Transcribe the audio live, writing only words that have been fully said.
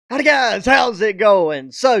Howdy guys, how's it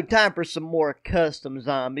going? So, time for some more custom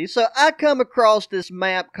zombies. So, I come across this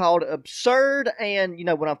map called Absurd, and,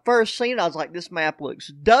 when I first seen it, I was like, this map looks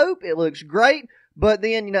dope, it looks great, but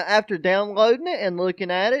then, after downloading it and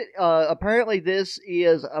looking at it, apparently this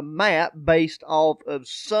is a map based off of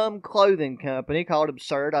some clothing company called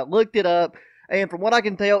Absurd. I looked it up, and from what I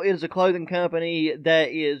can tell, it is a clothing company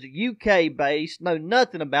that is UK-based, know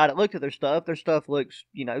nothing about it, looked at their stuff looks,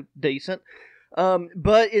 decent.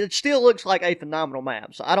 But it still looks like a phenomenal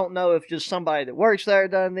map. So I don't know if just somebody that works there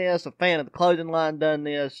done this, a fan of the clothing line done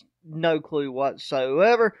this, no clue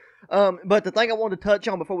whatsoever. But the thing I wanted to touch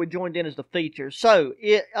on before we joined in is the features. So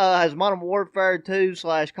it has Modern Warfare 2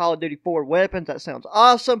 / Call of Duty 4 weapons. That sounds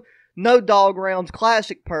awesome. No dog rounds,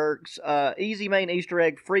 classic perks, easy main Easter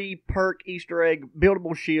egg, free perk Easter egg,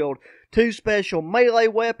 buildable shield, 2 special melee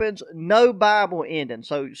weapons, no Bible ending.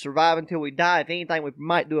 So survive until we die. If anything, we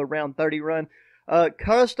might do a round 30 run.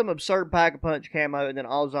 Custom Absurd Pack-a-Punch camo, and then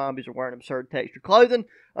all zombies are wearing Absurd texture clothing.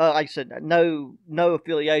 Like I said, no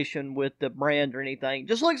affiliation with the brand or anything.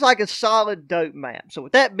 Just looks like a solid, dope map. So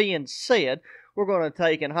with that being said, we're going to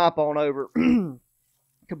take and hop on over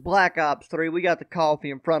to Black Ops 3. We got the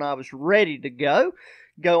coffee in front of us ready to go.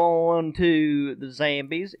 Go on to the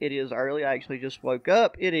zombies. It is early. I actually just woke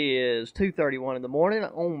up. It is 2:31 in the morning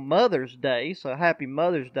on Mother's Day. So happy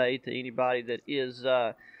Mother's Day to anybody that is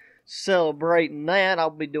celebrating that.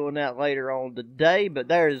 I'll be doing that later on today. But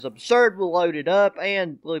there is Absurd. We'll load it up.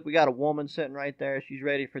 And look, we got a woman sitting right there. She's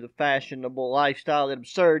ready for the fashionable lifestyle that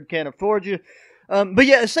Absurd can afford you. But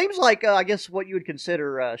yeah, it seems like, I guess, what you would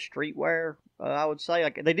consider streetwear, I would say.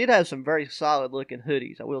 Like, they did have some very solid looking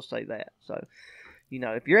hoodies, I will say that. So,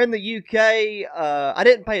 if you're in the UK, I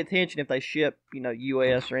didn't pay attention if they ship,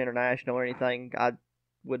 US or international or anything. I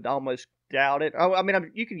would almost doubt it. I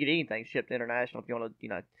mean, you can get anything shipped international if you want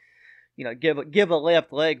to, give a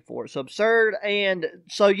left leg for it. So Absurd, and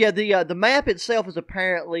so yeah, the map itself is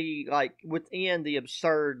apparently like within the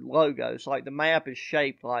Absurd logo. So like the map is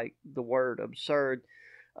shaped like the word Absurd.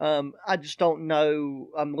 I just don't know.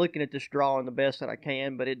 I'm looking at this drawing the best that I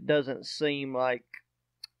can, but it doesn't seem like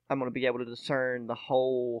I'm going to be able to discern the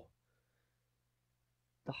whole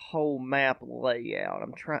map layout.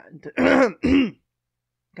 I'm trying to.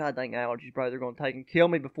 God dang allergies, bro! They're going to take and kill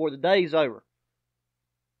me before the day's over.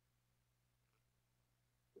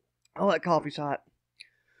 Oh, that coffee's hot.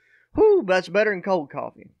 Whew, that's better than cold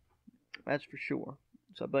coffee. That's for sure.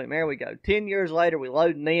 So, boom, there we go. 10 years later, we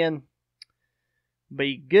loading in.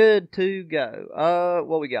 Be good to go.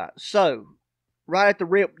 What we got? So, right at the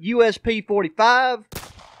rip, USP 45.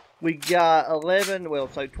 We got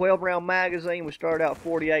 12 round magazine. We started out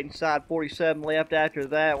 48 inside, 47 left after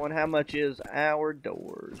that one. How much is our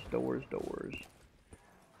doors? Doors.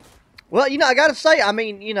 Well, I got to say, I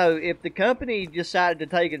mean, if the company decided to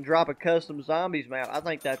take and drop a custom zombies map, I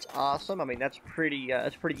think that's awesome. I mean, that's pretty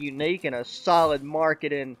unique and a solid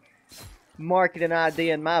marketing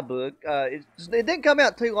idea in my book. It didn't come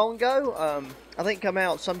out too long ago. I think it came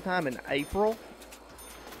out sometime in April.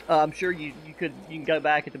 I'm sure you can go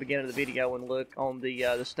back at the beginning of the video and look on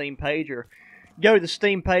the Steam page, or go to the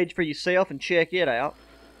Steam page for yourself and check it out.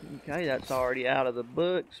 Okay, that's already out of the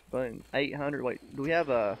books. Boom, 800. Wait, do we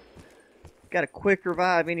have got a quick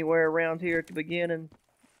revive anywhere around here at the beginning?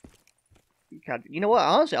 You know what?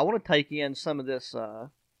 Honestly, I want to take in some of this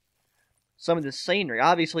scenery.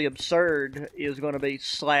 Obviously, Absurd is going to be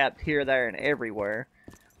slapped here, there, and everywhere.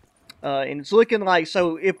 And it's looking like,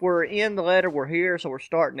 so if we're in the letter, we're here, so we're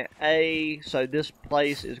starting at A. So this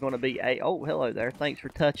place is going to be A. Oh, hello there. Thanks for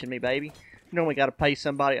touching me, baby. You normally got to pay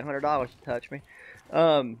somebody $100 to touch me.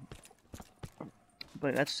 But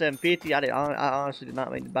that's $7.50. I honestly did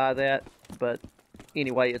not mean to buy that, but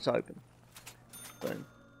anyway, it's open. Boom.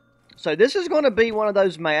 So this is going to be one of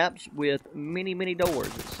those maps with many, many doors,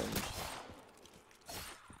 it seems.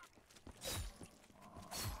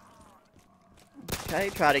 Okay,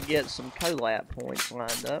 try to get some collab points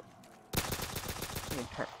lined up.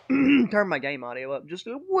 Turn my game audio up just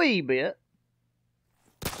a wee bit.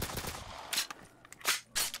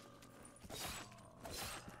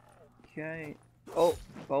 Okay. Oh,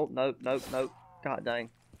 nope. God dang.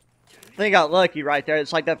 I think I got lucky right there.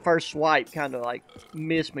 It's like that first swipe kind of like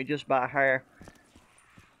missed me just by a hair.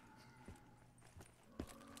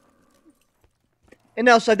 And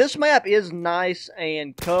now, so this map is nice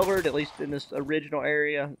and covered, at least in this original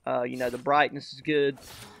area. The brightness is good.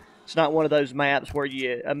 It's not one of those maps where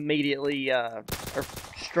you immediately are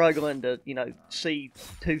struggling to, see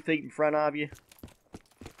 2 feet in front of you.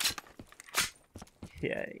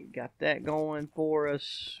 Okay, got that going for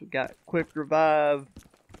us. We got quick revive.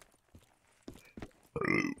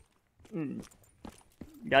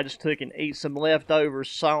 I just took and ate some leftover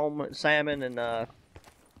salmon and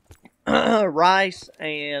rice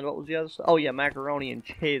and what was the other stuff? Oh yeah, macaroni and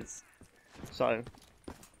cheese. So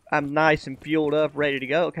I'm nice and fueled up, ready to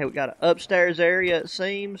go. Okay, we got an upstairs area, it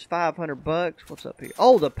seems. $500. What's up here?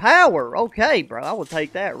 Oh, the power. Okay, bro. I will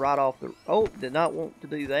take that right off the... Oh, did not want to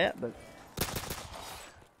do that, but...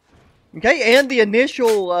 Okay, and the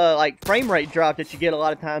initial, like, frame rate drop that you get a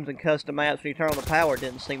lot of times in custom maps when you turn on the power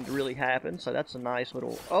didn't seem to really happen. So that's a nice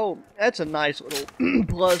little... Oh, that's a nice little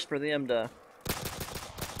plus for them to...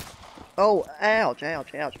 Oh, ouch,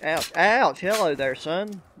 ouch, ouch, ouch, ouch. Hello there,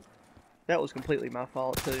 son. That was completely my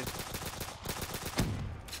fault, too.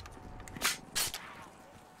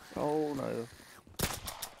 Oh, no.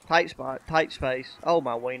 Tight spot. Tight space. Oh,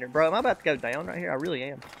 my wiener. Bro, am I about to go down right here? I really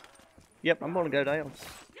am. Yep, I'm going to go down.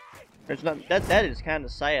 There's not, that is kind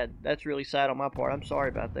of sad. That's really sad on my part. I'm sorry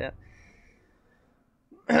about that.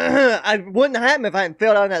 I wouldn't happen if I hadn't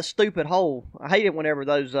fell down that stupid hole. I hate it whenever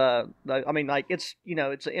those, I mean, like, it's, you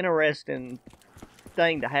know, it's an interesting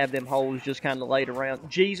thing to have them holes just kind of laid around.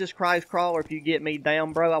 Jesus Christ, Crawler, if you get me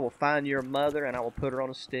down, bro, I will find your mother and I will put her on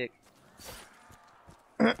a stick.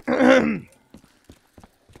 Okay.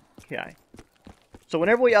 So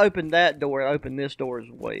whenever we open that door, I open this door as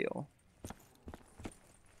well.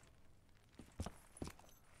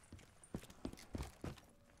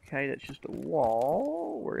 Okay, that's just a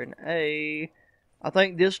wall. We're in A. I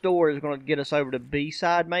think this door is going to get us over to B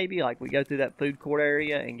side, maybe. Like, we go through that food court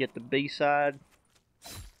area and get to B side.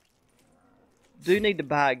 Do need to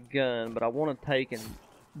buy a gun, but I want to take and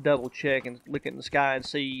double check and look in the sky and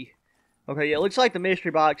see. Okay, yeah, it looks like the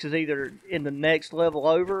mystery box is either in the next level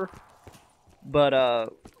over,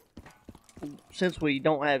 but since we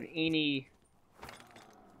don't have any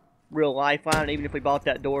real lifeline, even if we bought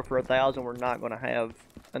that door for 1,000, we're not going to have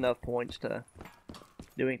enough points to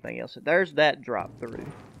do anything else. There's that drop through.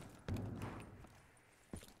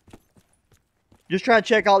 Just try to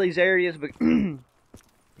check all these areas, but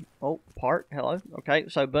oh, part, hello. Okay,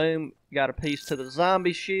 so boom, got a piece to the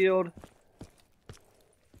zombie shield.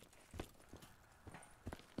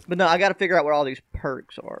 But no, I got to figure out where all these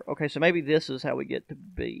perks are. Okay, so maybe this is how we get to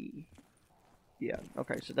B. Yeah,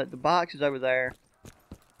 okay, so that the box is over there.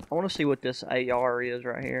 I want to see what this AR is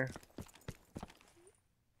right here.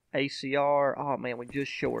 ACR. Oh man, we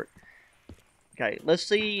just short. Okay, let's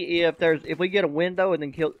see if we get a window and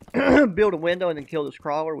then kill build a window and then kill this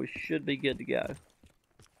crawler, we should be good to go.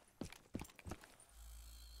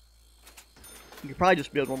 You could probably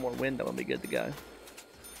just build one more window and be good to go.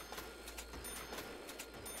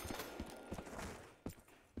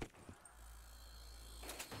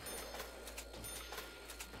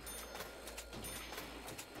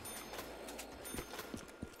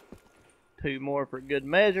 Two more for good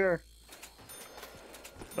measure.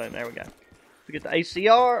 Boom, there we go. We get the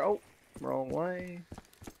ACR. Oh, wrong way.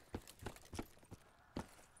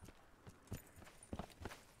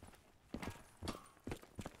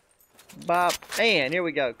 Bop. And here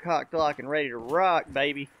we go. Cocked, locked, and ready to rock,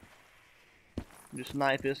 baby. Just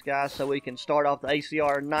knife this guy so we can start off the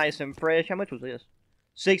ACR nice and fresh. How much was this?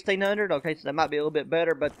 1,600? Okay, so that might be a little bit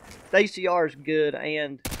better, but the ACR is good,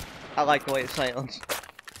 and I like the way it sounds.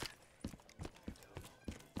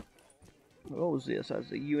 What was this?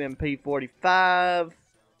 That's a UMP-45.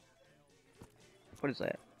 What is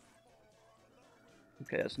that?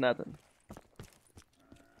 Okay, that's nothing.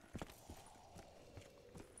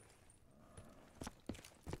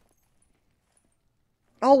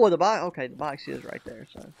 Oh, well, the box. Okay, the box is right there,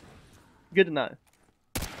 so good to know.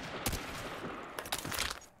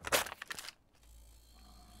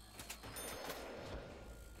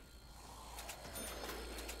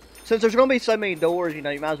 Since there's going to be so many doors, you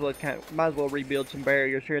know, you might as well rebuild some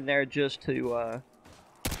barriers here and there just to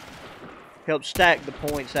help stack the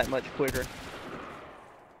points that much quicker.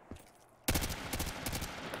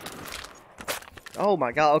 Oh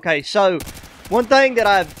my god. Okay, so one thing that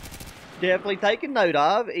I've definitely taken note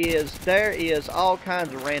of is there is all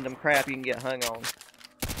kinds of random crap you can get hung on.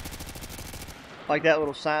 Like that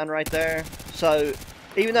little sign right there. So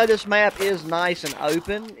even though this map is nice and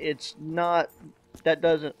open, it's not, that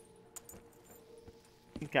doesn't.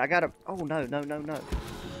 Okay, I gotta, oh no, no, no, no.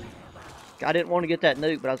 I didn't want to get that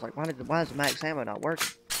nuke, but I was like, why is the max ammo not working?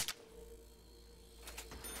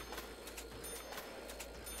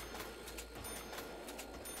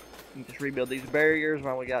 You can just rebuild these barriers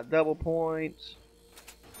while we got double points.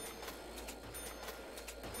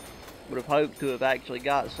 Would have hoped to have actually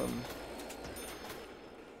got some.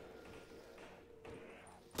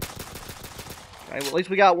 Okay, well at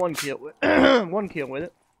least we got one kill with one kill with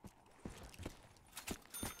it.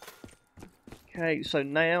 Okay, so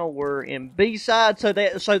now we're in B side. So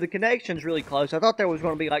the connection's really close. I thought there was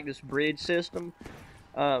going to be like this bridge system,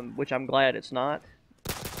 which I'm glad it's not.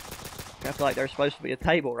 I feel like there's supposed to be a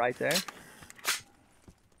table right there.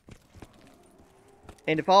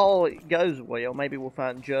 And if all goes well, maybe we'll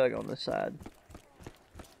find Jug on this side.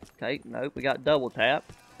 Okay, nope, we got double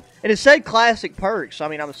tap. And it said classic perks, so I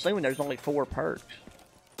mean, I'm assuming there's only 4 perks.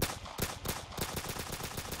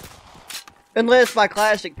 Unless by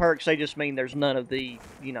classic perks, they just mean there's none of the,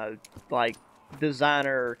 you know, like,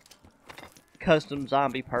 designer custom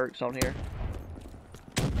zombie perks on here.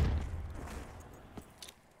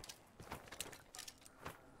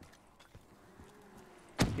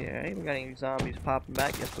 Yeah, ain't we got any zombies popping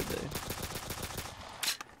back? Yes, we do.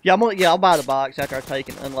 Yeah, I'll buy the box after I take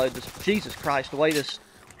and unload this. Jesus Christ, the way this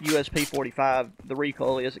USP 45, the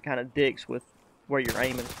recoil is, it kind of dicks with where you're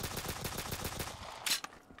aiming.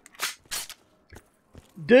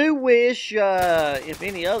 Do wish, if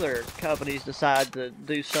any other companies decide to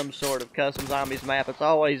do some sort of custom zombies map, it's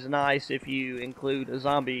always nice if you include a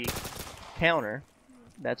zombie counter.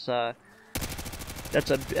 That's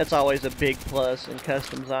always a big plus in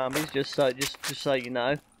custom zombies. Just so you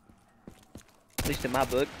know, at least in my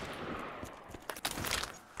book.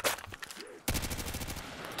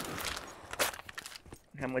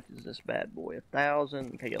 How much is this bad boy?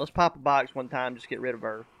 1,000. Okay, yeah, let's pop a box one time. Just get rid of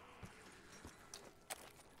her.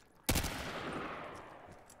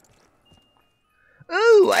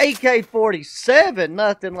 Ooh, AK-47.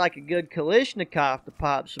 Nothing like a good Kalashnikov to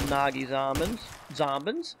pop some Nagi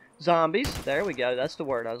zombies. There we go. That's the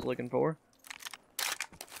word I was looking for.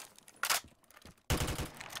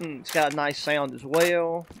 It's got a nice sound as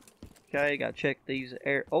well. Okay, gotta check these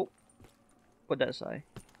air. Oh, what'd that say?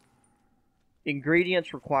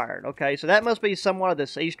 Ingredients required. Okay, so that must be somewhat of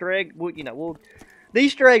this Easter egg. The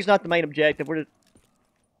Easter egg's not the main objective. We're just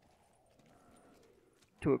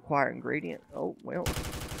to acquire ingredient. Oh, well,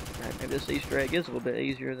 maybe this Easter egg is a little bit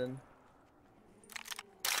easier than...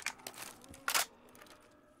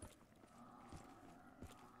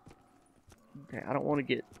 Okay, I don't want to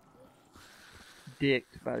get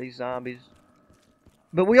dicked by these zombies.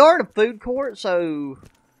 But we are in a food court, so...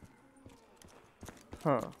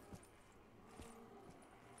 Huh.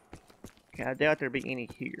 Okay, I doubt there'd be any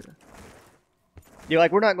here. Yeah,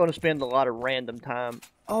 like, we're not going to spend a lot of random time.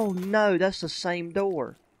 Oh, no, that's the same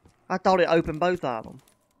door. I thought it opened both of them.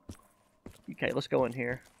 Okay, let's go in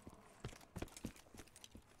here.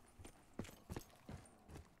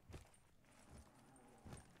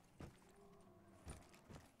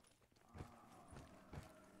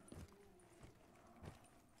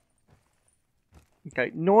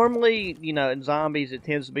 Okay, normally, you know, in zombies, it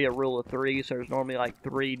tends to be a rule of 3, so there's normally like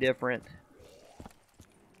 3 different...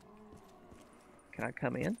 Can I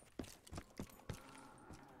come in?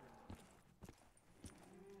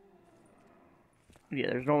 Yeah,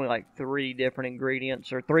 there's normally like 3 different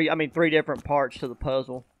ingredients, or 3 different parts to the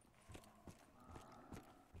puzzle.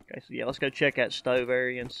 Okay, so yeah, let's go check that stove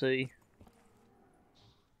area and see.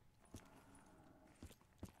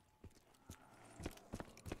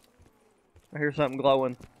 I hear something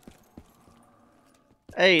glowing.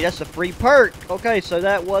 Hey, that's a free perk! Okay, so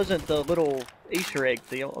that wasn't the little Easter egg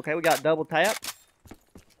deal. Okay, we got double tap.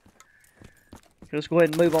 Let's go ahead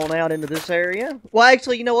and move on out into this area. Well,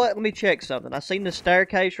 actually, you know what? Let me check something. I seen this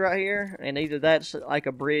staircase right here, and either that's like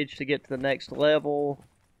a bridge to get to the next level.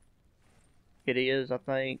 It is, I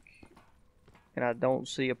think. And I don't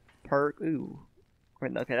see a perk. Ooh.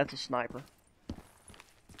 Okay, that's a sniper.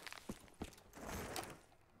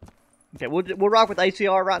 Okay, we'll rock with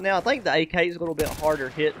ACR right now. I think the AK is a little bit harder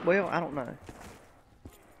hit. Well, I don't know.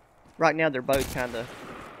 Right now, they're both kind of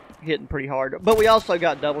hitting pretty hard. But we also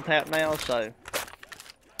got double tap now, so...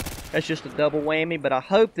 That's just a double whammy, but I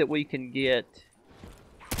hope that we can get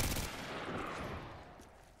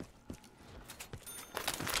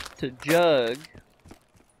to Jug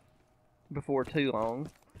before too long.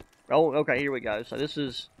 Oh, okay, here we go. So this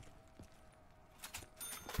is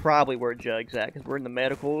probably where Jug's at, because we're in the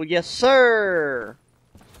medical. Yes, sir!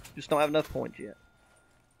 Just don't have enough points yet.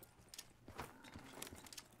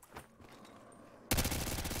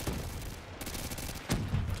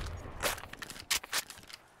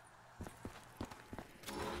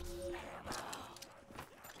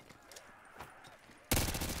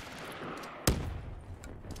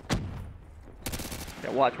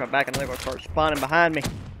 Watch my back, and they're going to start spawning behind me.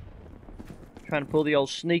 Trying to pull the old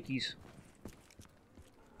sneakies.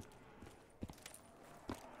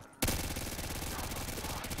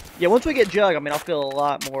 Yeah, once we get Jug, I mean, I'll feel a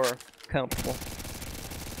lot more comfortable.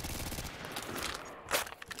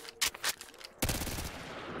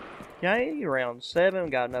 Okay, round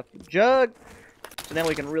 7, got enough for Jug. and then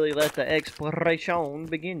we can really let the exploration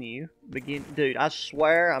begin. Dude, I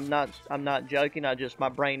swear I'm not joking. My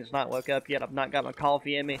brain has not woke up yet. I've not got my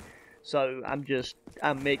coffee in me, so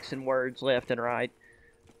I'm mixing words left and right.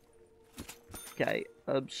 Okay,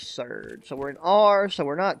 absurd. So we're in R, so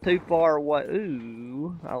we're not too far away.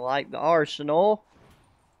 Ooh, I like the arsenal.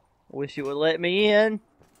 Wish you would let me in.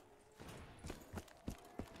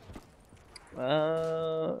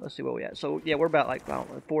 Let's see where we at. So yeah, we're about like, I don't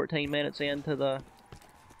know, 14 minutes into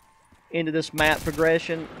this map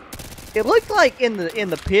progression. It looked like in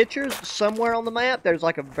the pictures somewhere on the map there's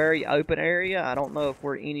like a very open area. I don't know if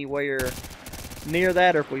we're anywhere near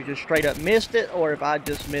that, or if we just straight up missed it, or if I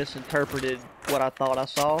just misinterpreted what I thought I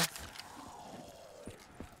saw.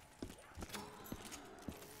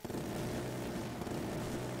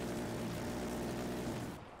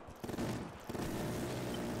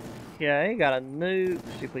 Okay, got a nuke.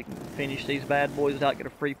 See if we can finish these bad boys without getting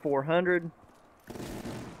a free 400.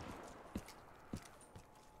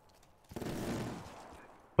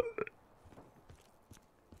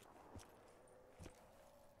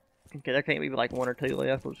 Okay, there can't be like one or two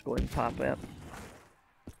left. We'll just go ahead and pop that.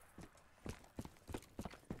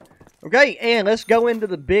 Okay, and let's go into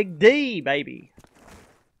the Big D, baby.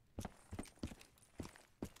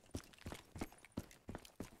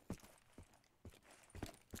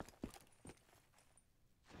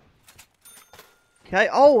 Okay,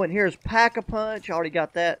 oh, and here's Pack-a-Punch. Already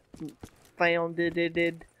got that found.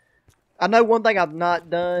 I know one thing I've not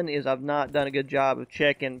done is I've not done a good job of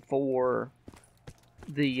checking for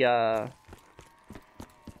the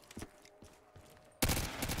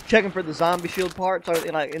zombie shield parts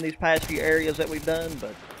in these past few areas that we've done,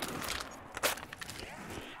 but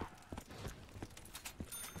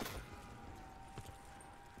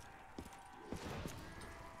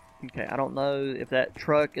okay, I don't know if that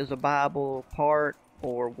truck is a viable part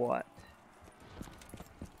or what.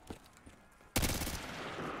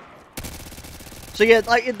 So yeah,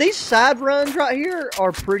 like these side runs right here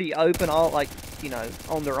are pretty open, all like, you know,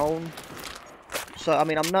 on their own. So I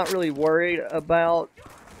mean, I'm not really worried about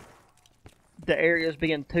the areas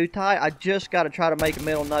being too tight. I just got to try to make a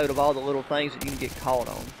mental note of all the little things that you can get caught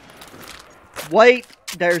on. Wait,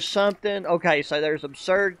 there's something. Okay, so there's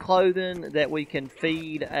absurd clothing that we can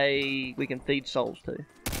feed souls to.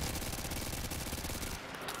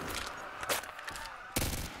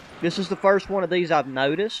 This is the first one of these I've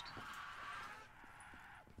noticed.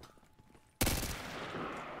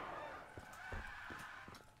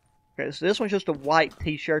 Okay, so this one's just a white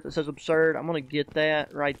t-shirt that says absurd. I'm going to get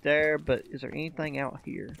that right there, but is there anything out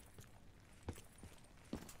here?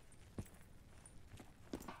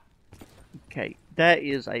 Okay, that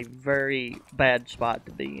is a very bad spot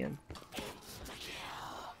to be in.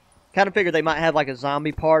 Kind of figured they might have like a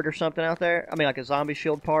zombie part or something out there. I mean, like a zombie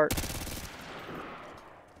shield part.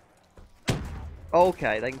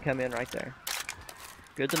 Okay, they can come in right there.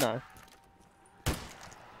 Good to know.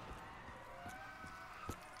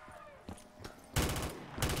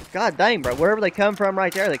 God dang, bro. Wherever they come from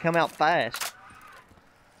right there, they come out fast.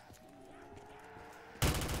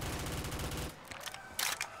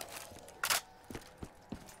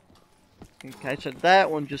 Okay, so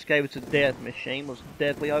that one just gave us a death machine. Was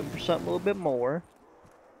definitely open for something a little bit more.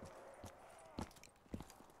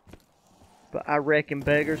 But I reckon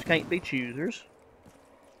beggars can't be choosers.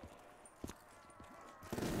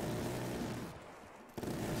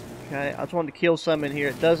 Okay, I just wanted to kill some in here.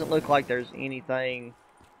 It doesn't look like there's anything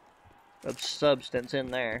of substance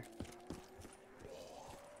in there.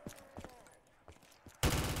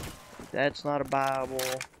 That's not a Bible.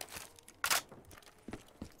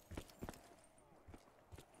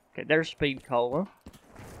 Okay, there's Speed Cola.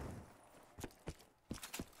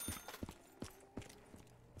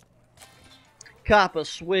 Cop a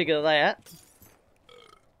swig of that.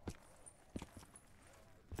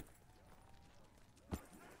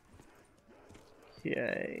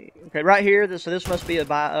 Okay. Okay, right here. So this must be a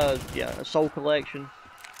soul collection.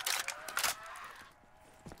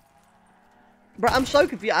 Bro, I'm so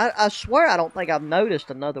confused. I swear I don't think I've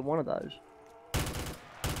noticed another one of those.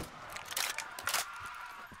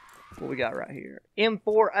 What we got right here?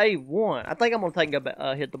 M4A1. I think I'm gonna take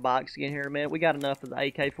hit the box again here in a minute. We got enough of the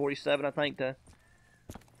AK-47, I think, to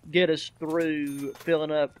get us through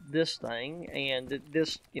filling up this thing. And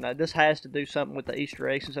this, you know, this has to do something with the Easter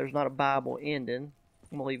egg since there's not a Bible ending.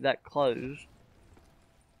 I'm gonna leave that closed.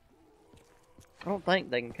 I don't think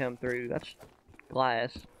they can come through. That's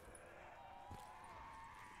glass.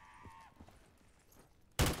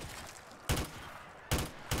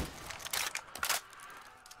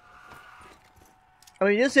 I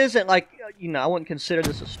mean, this isn't like, you know, I wouldn't consider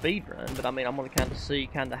this a speed run, but I mean, I'm gonna kind of see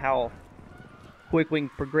how quick we can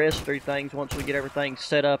progress through things once we get everything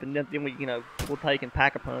set up, and then we, you know, we'll take and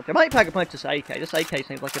Pack-a-Punch. I might Pack-a-Punch this AK. This AK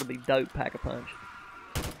seems like it'll be dope Pack-a-Punch.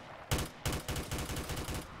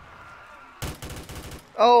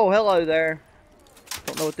 Oh, hello there.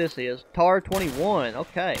 Don't know what this is. TAR 21.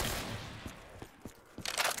 Okay.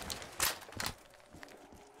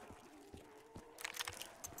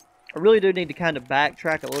 I really do need to kind of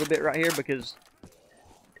backtrack a little bit right here because,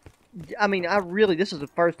 I mean, this is the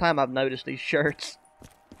first time I've noticed these shirts.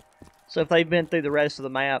 So if they've been through the rest of the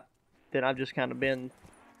map, then I've just kind of been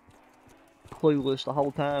clueless the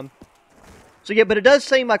whole time. So yeah, but it does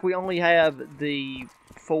seem like we only have the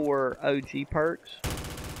 4 OG perks,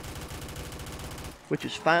 which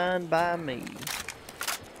is fine by me.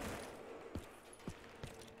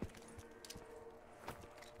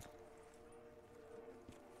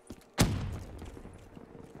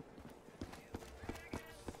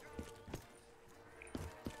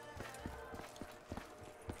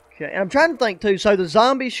 Okay, and I'm trying to think too, so the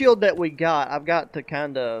zombie shield that we got, I've got to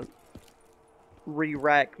kind of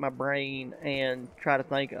re-rack my brain and try to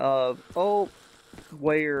think of, of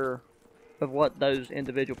what those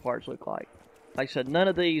individual parts look like. Like I said, none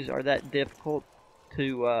of these are that difficult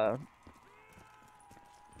to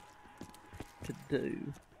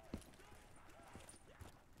do.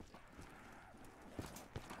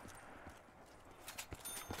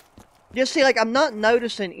 Just see, like, I'm not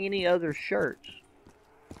noticing any other shirts.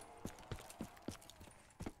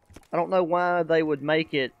 I don't know why they would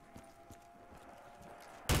make it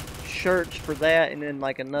shirts for that and then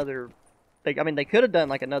like another. I mean, they could have done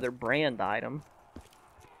like another brand item.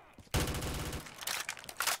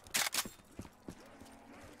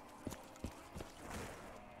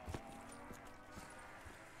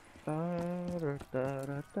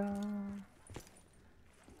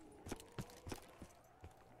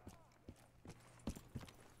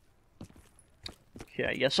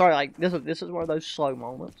 Okay, yeah, sorry, like this is one of those slow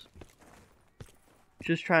moments.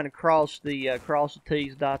 Just trying to cross the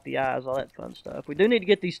T's, dot the I's, all that fun stuff. We do need to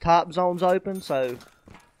get these top zones open, so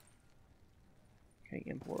okay,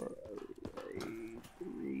 import array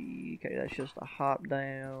 3. Okay, that's just a hop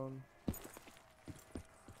down.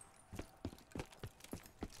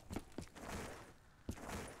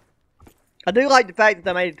 I do like the fact that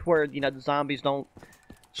they made it to where, you know, the zombies don't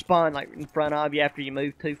spawn like in front of you after you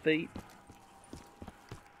move 2 feet.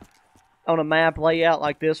 On a map layout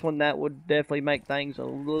like this one, that would definitely make things a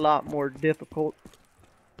lot more difficult.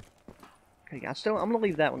 Okay, I'm gonna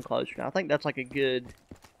leave that one closer now. I think that's like a good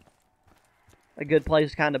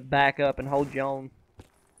place to kind of back up and hold you on.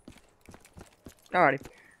 Alrighty.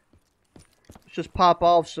 Let's just pop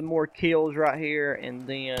off some more kills right here, and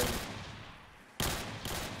then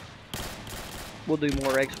we'll do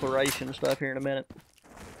more exploration stuff here in a minute.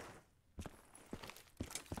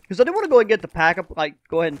 Because I do want to go ahead and get the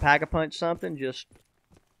go ahead and Pack-a-Punch something, just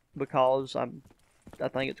because I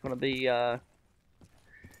think it's going to be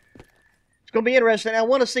interesting. I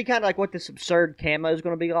want to see kind of like what this absurd camo is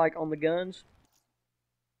going to be like on the guns.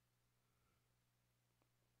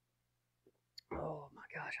 Oh my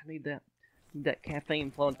gosh, I need that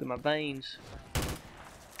caffeine flowing through my veins.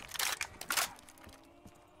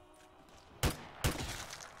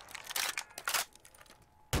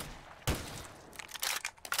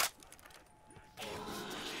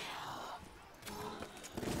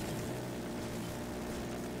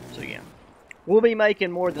 So yeah, we'll be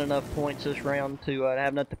making more than enough points this round to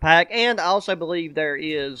have enough to pack. And I also believe there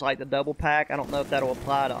is like the double pack. I don't know if that'll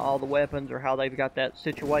apply to all the weapons or how they've got that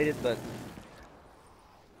situated, but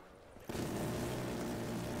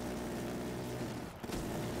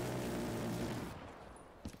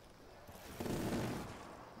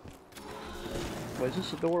is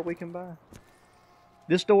this a door we can buy?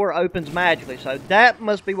 This door opens magically, so that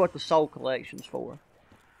must be what the soul collection's for.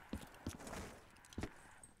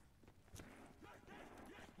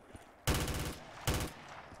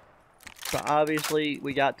 So obviously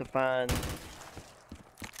we got to find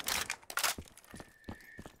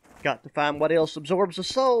what else absorbs the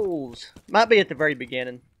souls. Might be at the very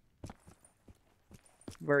beginning.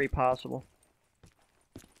 Very possible.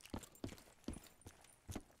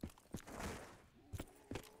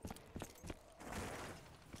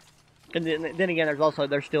 And then again,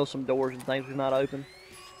 there's still some doors and things we've not opened.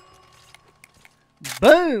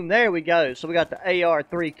 Boom! There we go. So we got the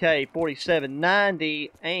AR-3K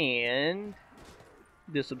 4790 and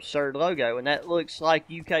this absurd logo, and that looks like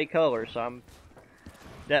UK color, so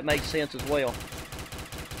that makes sense as well.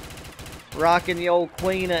 Rocking the old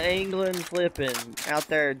Queen of England, flipping out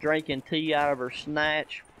there drinking tea out of her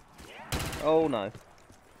snatch. Oh no.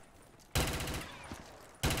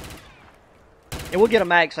 And we'll get a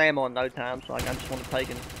max ammo in no time, so like, I just want to take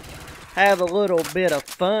and have a little bit of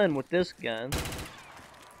fun with this gun.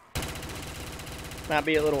 Might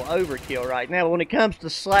be a little overkill right now. When it comes to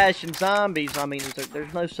slashing zombies, I mean,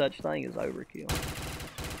 there's no such thing as overkill.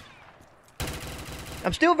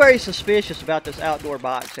 I'm still very suspicious about this outdoor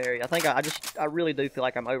box area. I think I really do feel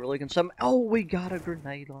like I'm overlooking something. Oh, we got a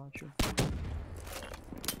grenade launcher.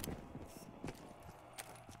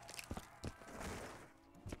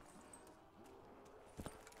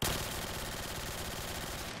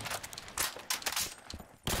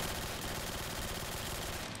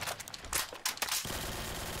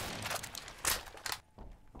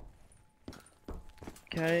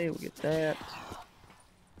 Okay, we'll get that.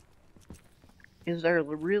 Is there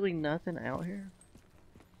really nothing out here?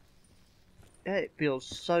 It feels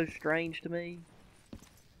so strange to me.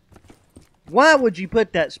 Why would you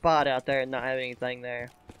put that spot out there and not have anything there?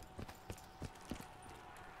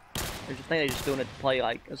 There's a thing they're just doing it to play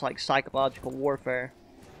like, it's like psychological warfare.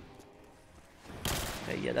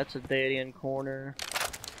 Okay, yeah, that's a dead end corner.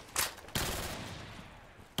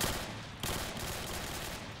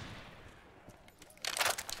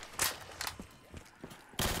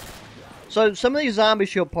 So, some of these zombie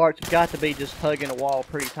shield parts have got to be just hugging a wall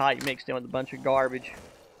pretty tight, mixed in with a bunch of garbage.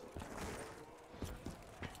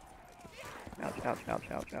 Ouch, ouch, ouch,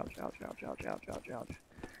 ouch, ouch, ouch, ouch, ouch, ouch, ouch, ouch.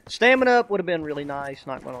 Stamina up would have been really nice,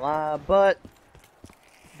 not gonna lie, but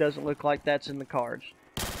doesn't look like that's in the cards.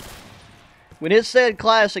 When it said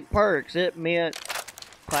classic perks, it meant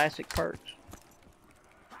classic perks.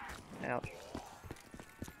 Ouch.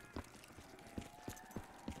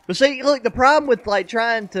 But see, look, the problem with like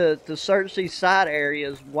trying to search these side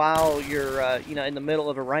areas while you're, you know, in the middle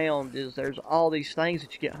of a round is there's all these things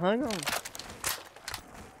that you get hung on.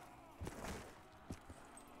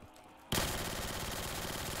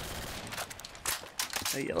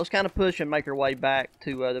 So yeah, let's kind of push and make our way back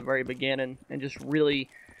to the very beginning and just really,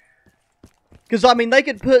 because I mean they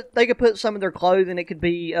could put some of their clothing. It could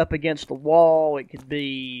be up against the wall. It could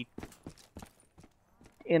be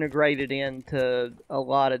integrated into a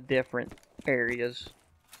lot of different areas.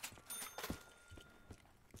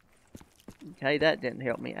 Okay, that didn't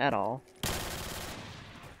help me at all.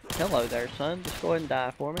 Hello there, son. Just go ahead and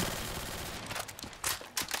die for me.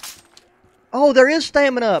 Oh, there is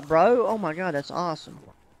stamina up, bro. Oh my god, that's awesome.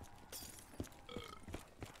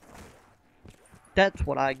 That's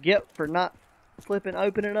what I get for not flipping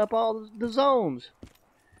opening up all the zones.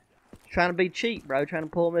 Trying to be cheap, bro. Trying to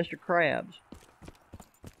pull Mr. Krabs.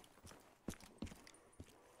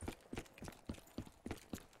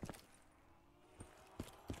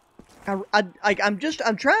 I'm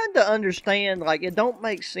trying to understand, like, it don't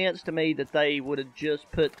make sense to me that they would have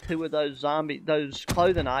just put two of those those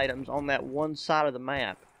clothing items on that one side of the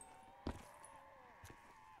map.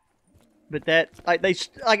 But that,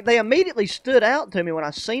 they immediately stood out to me when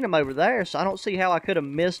I seen them over there, so I don't see how I could have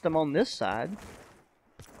missed them on this side.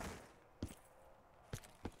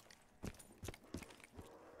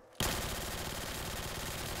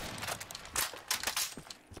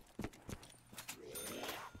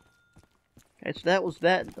 Okay, so that was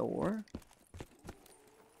that door.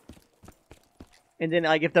 And then,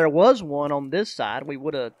 like, if there was one on this side, we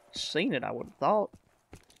would have seen it, I would have thought.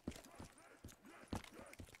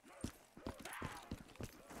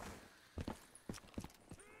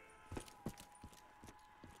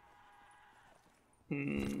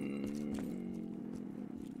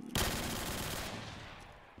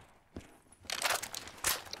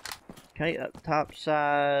 Okay, up top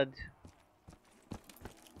side.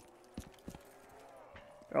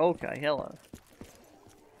 Okay, hello.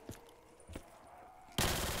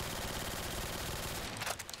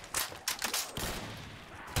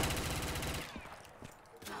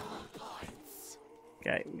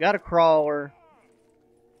 Okay, we got a crawler.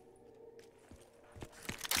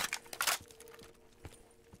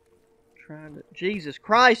 Trying to, Jesus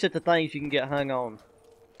Christ at the things you can get hung on.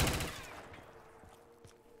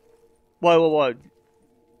 Whoa, whoa, whoa.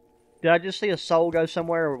 Did I just see a soul go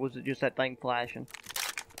somewhere, or was it just that thing flashing?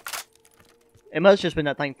 It must have just been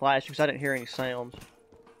that thing flashing, because I didn't hear any sounds.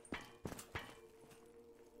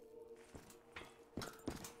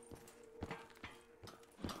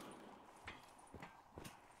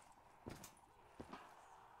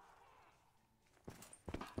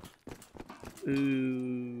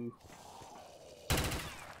 Ooh.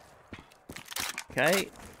 Okay.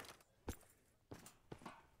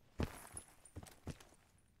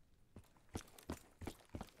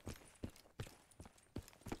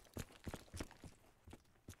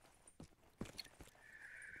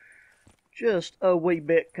 Just a wee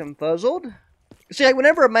bit confuzzled. See, like,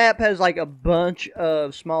 whenever a map has like a bunch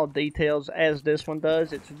of small details, as this one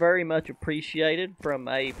does, it's very much appreciated from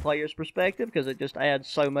a player's perspective because it just adds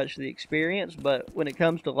so much to the experience. But when it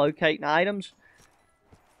comes to locating items,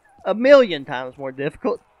 a million times more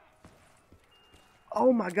difficult.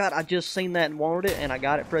 Oh my god, I just seen that and wanted it, and I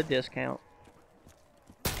got it for a discount.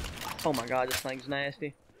 Oh my god, this thing's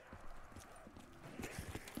nasty.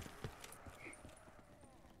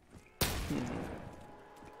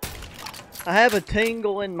 I have a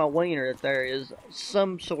tingle in my wiener that there is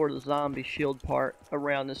some sort of zombie shield part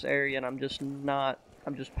around this area, and I'm just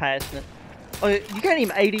passing it. Oh, you can't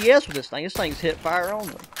even ADS with this thing. This thing's hit fire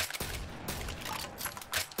only.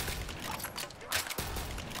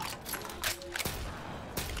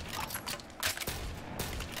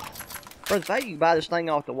 For the fact you can buy this thing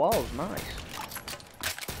off the wall is nice.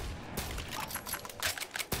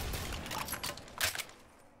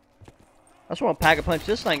 I just want to pack-a-punch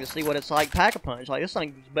this thing to see what it's like pack-a-punch. Like, this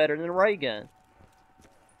thing's better than a ray gun.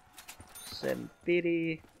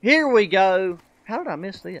 750. Here we go. How did I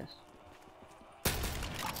miss this?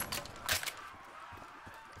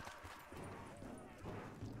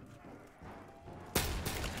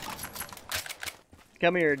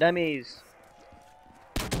 Come here, dummies.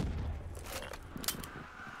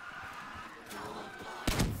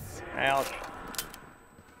 Ouch.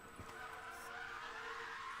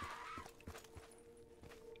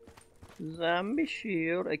 Zombie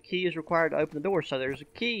shield. A key is required to open the door, so there's a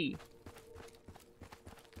key.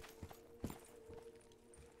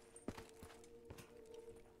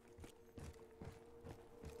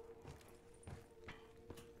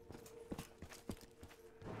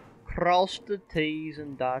 Cross the T's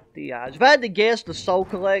and dot the I's. If I had to guess, the Soul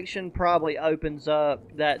Collection probably opens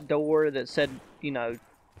up that door that said, you know,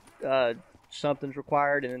 something's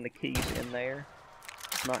required, and then the key's in there.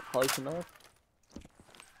 It's not close enough.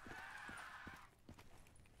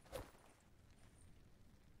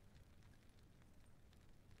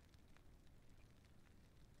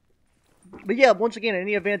 But yeah, once again, in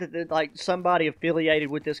any event that like somebody affiliated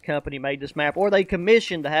with this company made this map, or they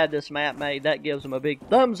commissioned to have this map made, that gives them a big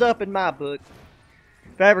thumbs up in my book.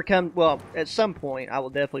 If I ever come, well, at some point, I will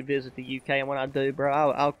definitely visit the UK, and when I do,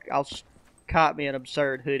 bro, I'll cop me an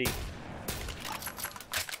Absurd hoodie.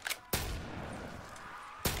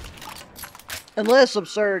 Unless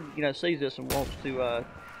Absurd, you know, sees this and wants to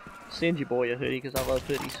send your boy a hoodie, because I love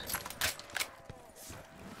hoodies.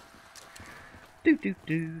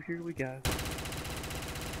 Here we go.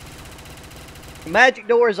 The magic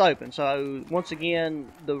door is open, so once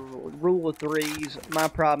again, the rule of threes. My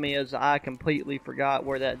problem is I completely forgot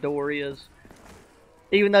where that door is.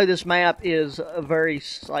 Even though this map is a very,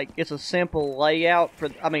 like, it's a simple layout for,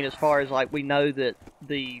 I mean, as far as, like, we know that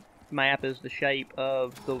the map is the shape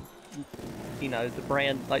of the, you know, the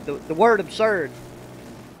brand, like, the word Absurd.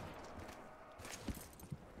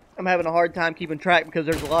 I'm having a hard time keeping track because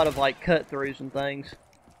there's a lot of, like, cut-throughs and things.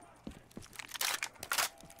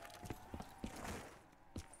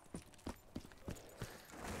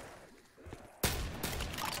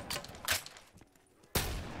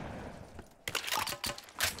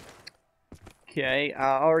 Okay,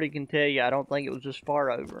 I already can tell you I don't think it was this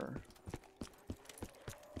far over.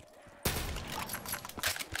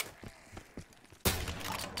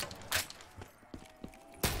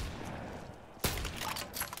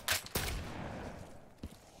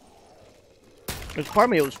 There's part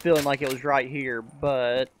of me that was feeling like it was right here,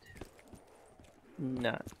 but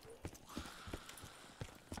no.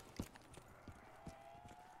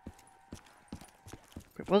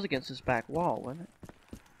 It was against this back wall, wasn't it?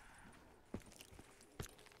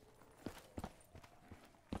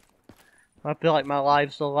 I feel like my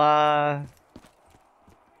life's a lie.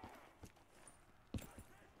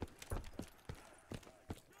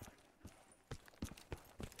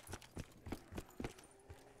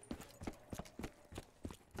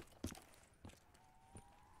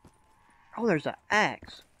 Oh, there's an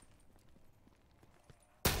axe.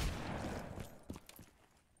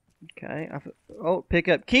 Okay. Oh, pick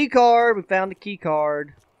up key card. We found the key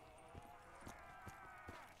card.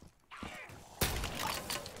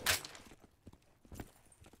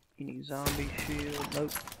 Any zombie shield?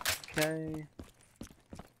 Nope. Okay.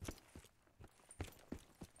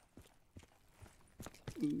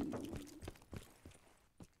 Ooh.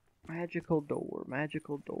 Magical door.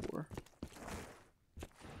 Magical door.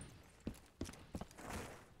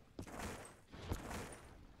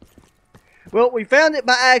 Well, we found it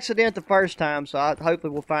by accident the first time, so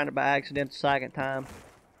hopefully we'll find it by accident the second time.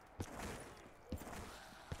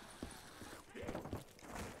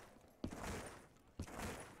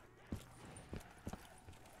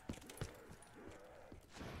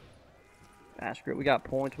 Ah, screw it. We got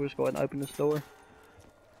points. We'll just go ahead and open this door.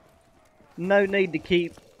 No need to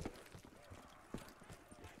keep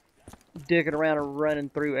digging around or running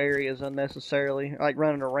through areas unnecessarily. Like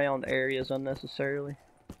running around areas unnecessarily.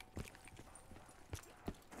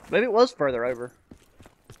 Maybe it was further over.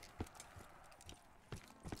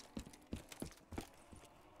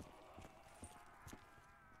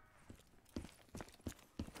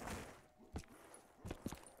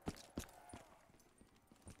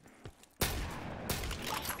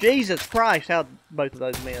 Jesus Christ, how both of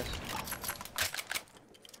those missed.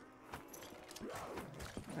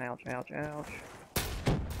 Ouch, ouch, ouch.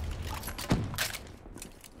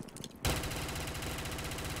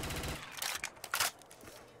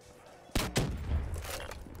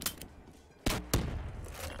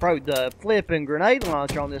 Bro, the flipping grenade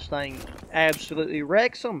launcher on this thing absolutely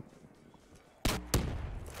wrecks them.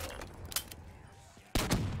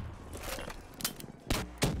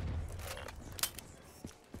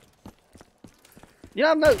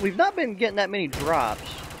 You know, we've not been getting that many drops,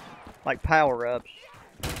 like power-ups.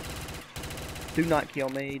 Do not kill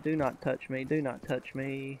me, do not touch me, do not touch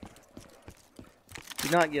me. Do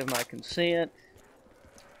not give my consent.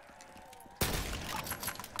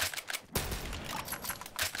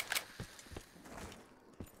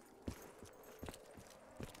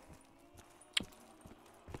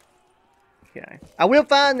 Okay. I will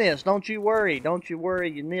find this, don't you worry. Don't you worry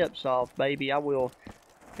your nips off, baby. I will.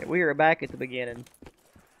 Okay, we are back at the beginning.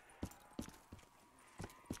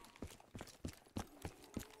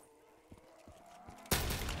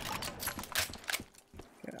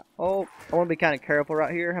 Okay. Oh, I want to be kind of careful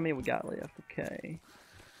right here. How many we got left? Okay.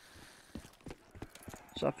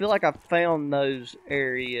 So I feel like I found those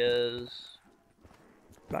areas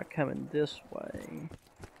by coming this way.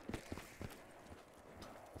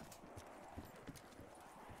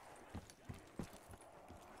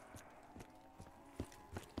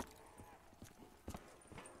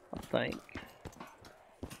 I think.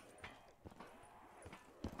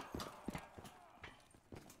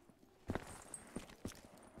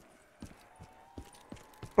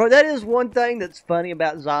 But that is one thing that's funny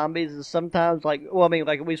about zombies is sometimes, like, well, I mean,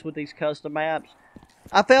 like at least with these custom maps,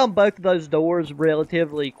 I found both of those doors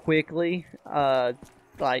relatively quickly.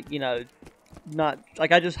 Like, you know, not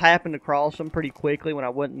like I just happened to cross them pretty quickly when I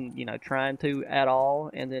wasn't, you know, trying to at all.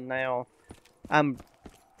 And then now I'm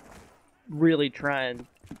really trying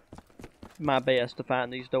my best to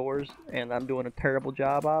find these doors, and I'm doing a terrible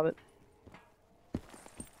job of it.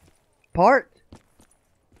 Parked?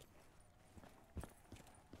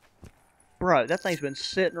 Bro, that thing's been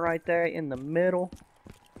sitting right there in the middle.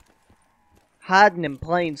 Hiding in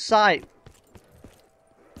plain sight.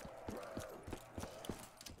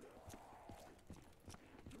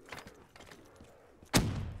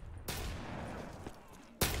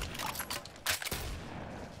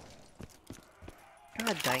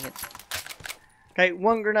 God dang it. Okay,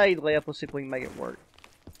 one grenade left. Let's see if we can make it work.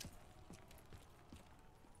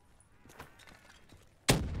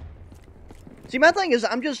 See, my thing is,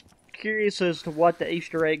 I'm just curious as to what the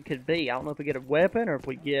Easter egg could be. I don't know if we get a weapon or if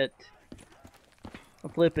we get a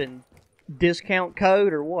flipping discount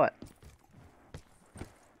code or what.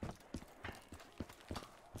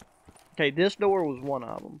 Okay, this door was one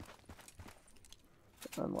of them.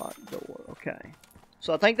 Unlock door. Okay.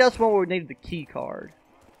 So I think that's when we needed the key card.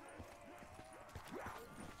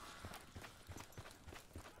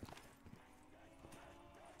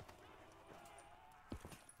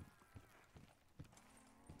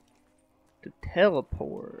 To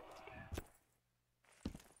teleport.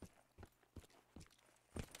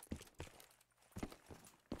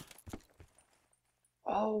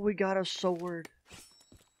 Oh, we got a sword.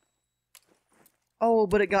 Oh,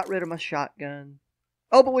 but it got rid of my shotgun.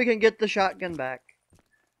 Oh, but we can get the shotgun back.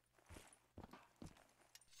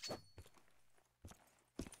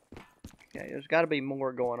 Okay, there's got to be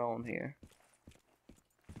more going on here.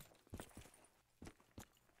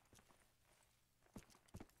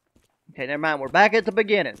 Okay, never mind. We're back at the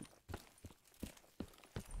beginning.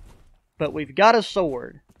 But we've got a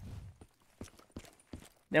sword.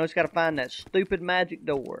 Now it's got to find that stupid magic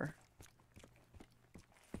door.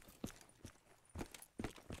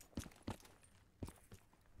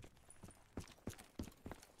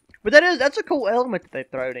 But that's a cool element that they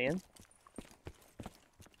thrown in.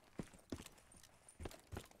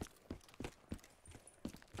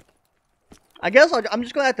 I guess I'm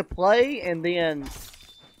just going to have to play and then...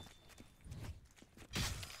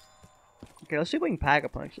 Okay, let's see if we can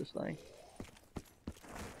pack-a-punch this thing.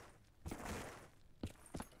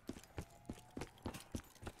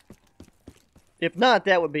 If not,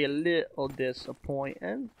 that would be a little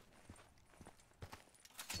disappointing.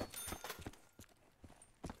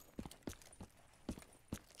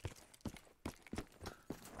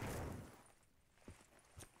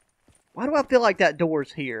 I feel like that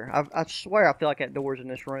door's here? I swear I feel like that door's in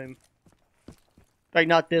this room. Like,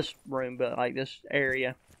 not this room, but like this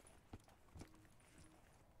area.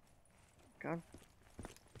 God.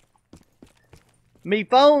 Me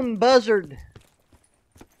phone buzzard.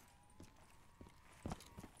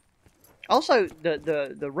 Also,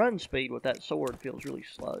 the run speed with that sword feels really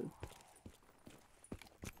slow.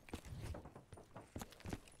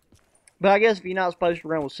 But I guess if you're not supposed to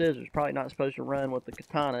run with scissors, probably not supposed to run with the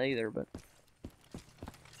katana either, but...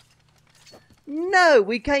 No,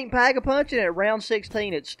 we can't pack a punch, and at round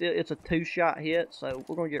 16, it's a 2-shot hit, so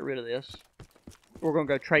we're going to get rid of this. We're going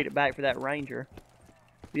to go trade it back for that ranger.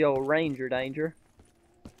 The old ranger danger.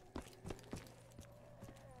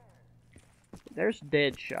 There's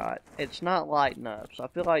dead shot. It's not lighting up, so I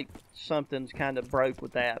feel like something's kind of broke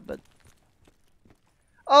with that, but...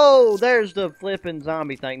 Oh, there's the flipping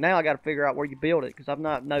zombie thing. Now I got to figure out where you build it, because I've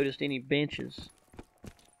not noticed any benches.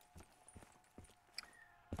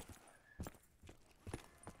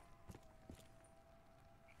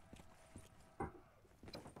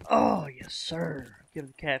 Oh, yes, sir. Give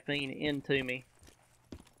the caffeine into me.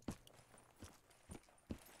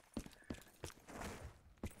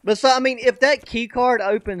 But so, I mean, if that key card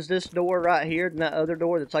opens this door right here, and that other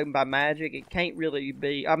door that's opened by magic, it can't really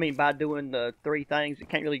be, I mean, by doing the 3 things, it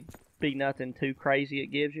can't really be nothing too crazy it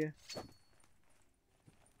gives you.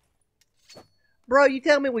 Bro, you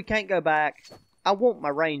tell me we can't go back. I want my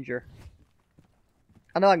ranger.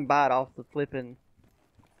 I know I can buy it off the flipping...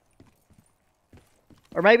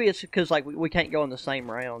 Or maybe it's because, like, we can't go in the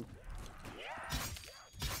same round.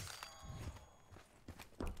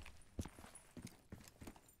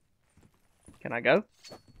 Can I go?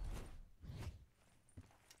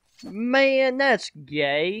 Man, that's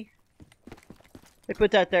gay. They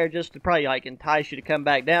put that there just to probably, like, entice you to come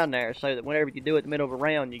back down there, so that whenever you do it in the middle of a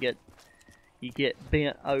round, you get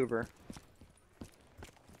bent over.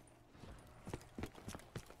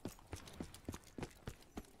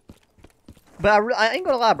 But I ain't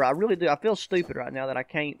gonna lie, bro. I really do. I feel stupid right now that I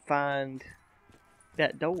can't find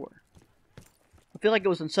that door. I feel like it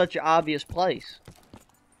was in such an obvious place.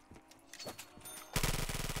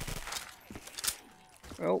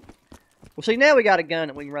 Oh. Well, see, now we got a gun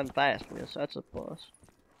that we can run fast with, so that's a plus.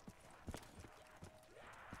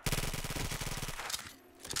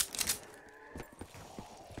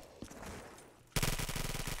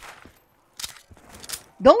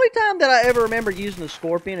 The only time that I ever remember using the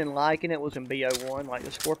Scorpion and liking it was in BO1. Like,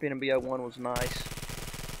 the Scorpion in BO1 was nice.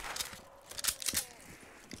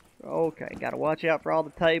 Okay, gotta watch out for all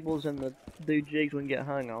the tables and the doojigs we can get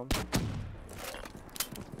hung on.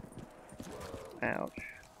 Ouch.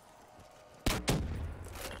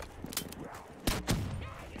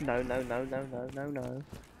 No, no, no, no, no, no, no.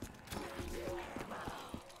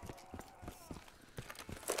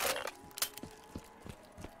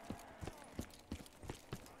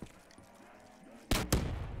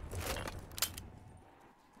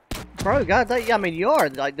 Bro, god, I mean, you are,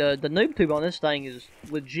 like, the noob tube on this thing is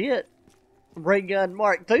legit Ray Gun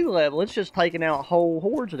Mark II level. It's just taking out whole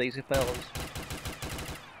hordes of these fellas.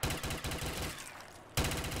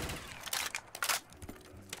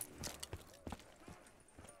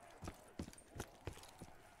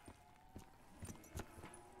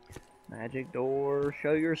 Magic door,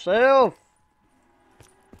 show yourself!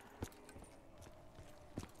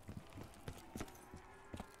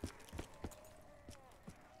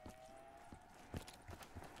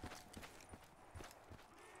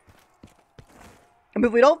 I mean,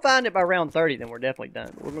 if we don't find it by round 30, then we're definitely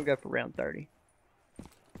done. We're going to go for round 30.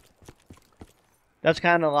 That's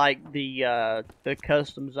kind of like the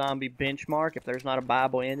custom zombie benchmark. If there's not a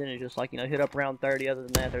Bible ending, it's just like, you know, hit up round 30. Other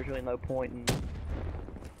than that, there's really no point in...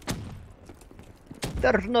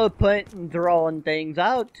 There's no point in drawing things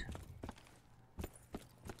out.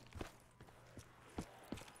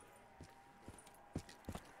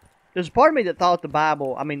 There's a part of me that thought the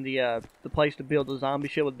Bible, I mean the place to build the zombie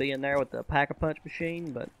shit would be in there with the pack-a-punch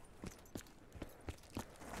machine, but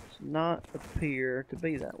it's not appear to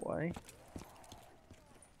be that way.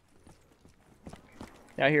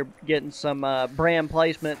 Out here getting some brand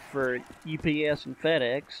placement for UPS and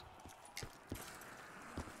FedEx.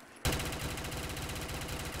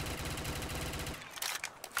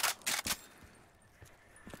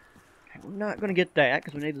 Okay, we're not going to get that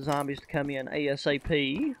because we need the zombies to come in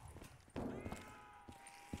ASAP.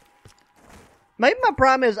 Maybe my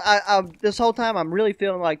problem is, this whole time I'm really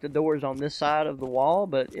feeling like the door's on this side of the wall,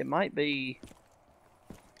 but it might be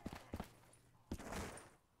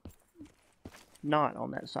not on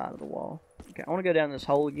that side of the wall. Okay, I want to go down this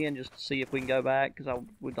hole again just to see if we can go back, because I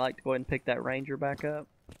would like to go ahead and pick that ranger back up.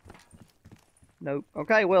 Nope.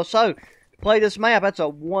 Okay, well, so, play this map, that's a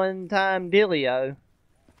one-time dealio.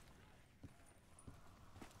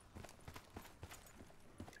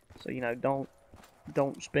 So, you know,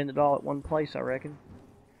 don't spend it all at one place, I reckon.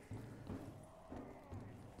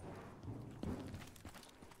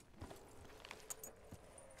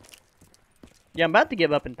 Yeah, I'm about to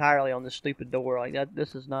give up entirely on this stupid door. Like that,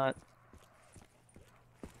 this is not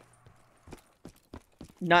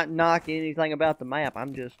knocking anything about the map.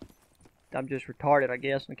 I'm just retarded, I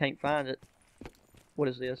guess, and I can't find it. What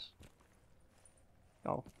is this?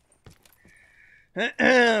 Oh.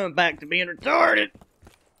 Back to being retarded.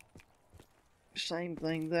 Same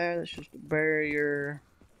thing there. That's just a barrier.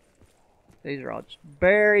 These are all just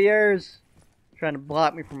barriers. Trying to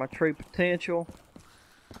block me from my true potential.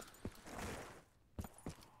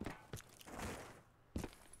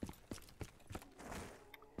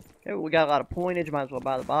 Okay, we got a lot of pointage. Might as well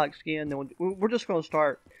buy the box skin. Then we're just going to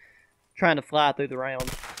start trying to fly through the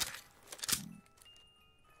rounds.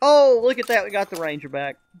 Oh, look at that. We got the ranger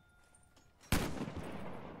back.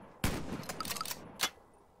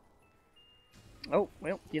 Oh,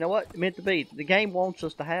 well, you know what? It meant to be. The game wants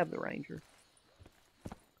us to have the ranger.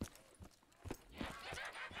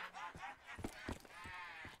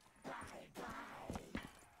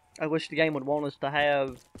 I wish the game would want us to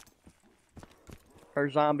have our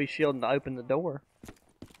zombie shielding to open the door.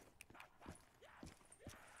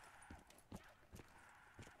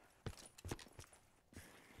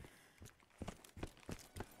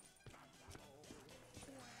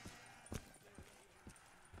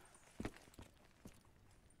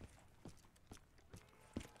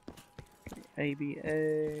 ABA,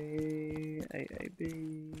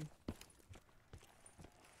 AAB.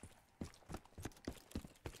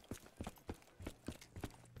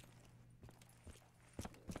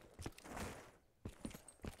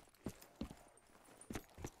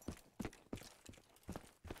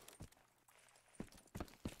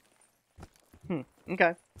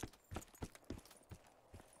 Okay.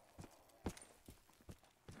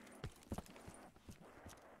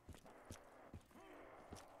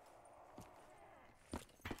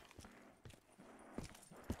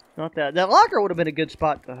 Not that. That locker would have been a good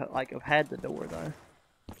spot to like have had the door though.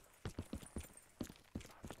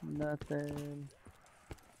 Nothing.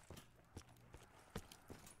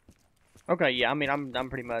 Okay, yeah. I mean, I'm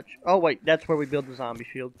pretty much. Oh wait, that's where we build the zombie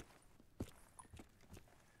shield.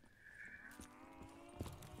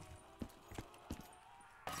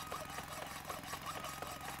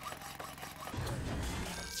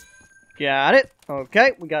 Got it.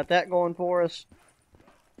 Okay, we got that going for us.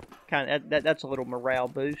 Kind of that's a little morale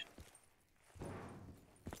boost.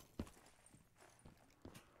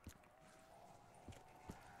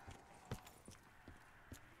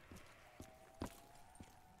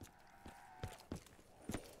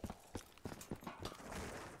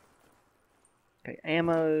 Okay,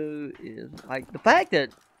 ammo is like the fact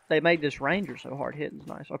that they made this ranger so hard hitting is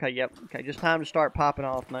nice. Okay, yep. Okay, just time to start popping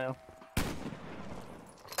off now.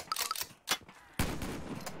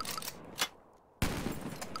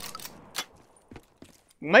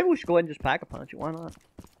 Maybe we should go ahead and just pack a punch it. Why not?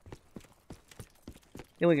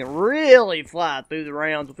 Then we can really fly through the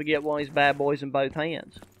rounds if we get one of these bad boys in both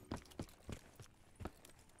hands.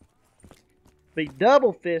 Be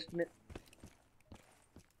double fisting it.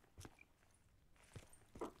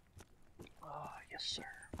 Oh, yes, sir.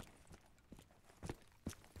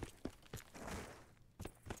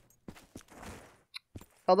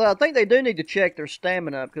 Although I think they do need to check their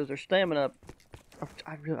stamina because their stamina.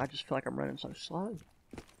 I just feel like I'm running so slow.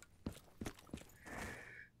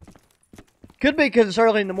 Could be because it's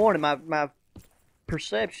early in the morning. My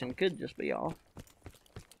perception could just be off.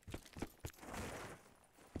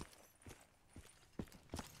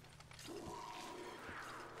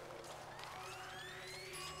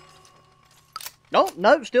 Oh,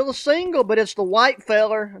 nope, still a single, but it's the White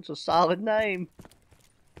Feller. It's a solid name.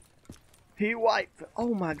 He White.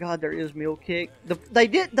 Oh my God, there is Mule Kick. They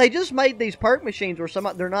just made these perk machines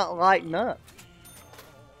where they're not lighting up.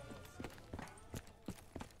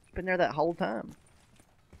 Been there that whole time.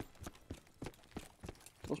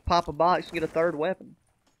 Let's pop a box and get a third weapon.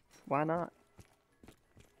 Why not?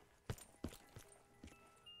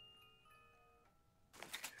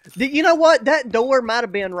 You know what? That door might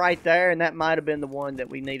have been right there, and that might have been the one that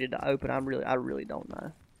we needed to open. I really don't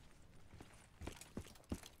know.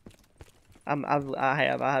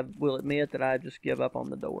 I will admit that I just give up on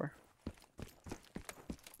the door.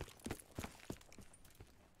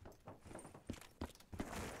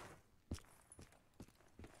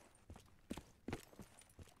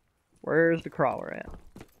 Where's the crawler at?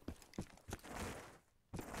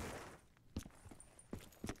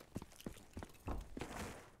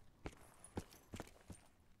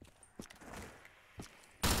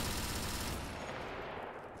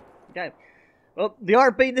 Okay. Well, the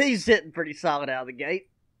RPD's sitting pretty solid out of the gate.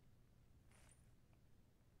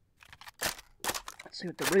 Let's see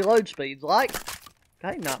what the reload speed's like.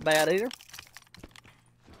 Okay, not bad either.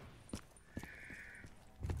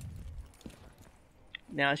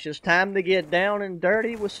 Now it's just time to get down and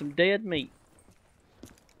dirty with some dead meat.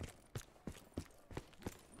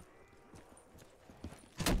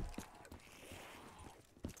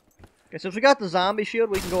 Okay, since we got the zombie shield,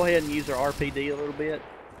 we can go ahead and use our RPD a little bit.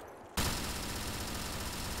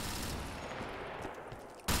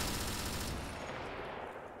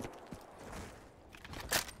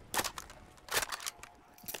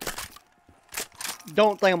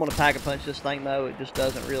 Don't think I'm going to pack-a-punch this thing, though. It just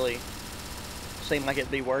doesn't really seem like it'd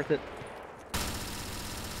be worth it.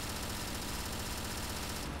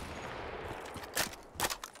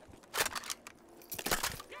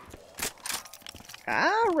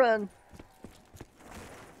 I'll run.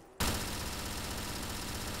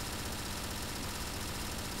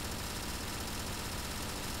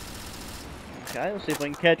 Okay, let's see if we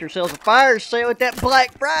can catch ourselves a fire sale at that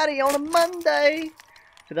Black Friday on a Monday.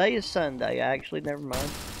 Today is Sunday, actually. Never mind.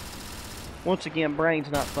 Once again, brain's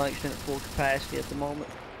not functioning at full capacity at the moment.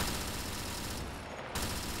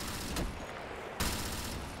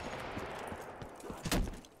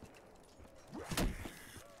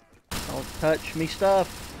 Don't touch me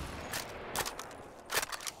stuff.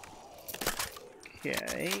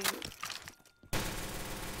 Okay.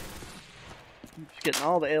 I'm just getting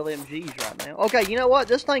all the LMGs right now. Okay, you know what?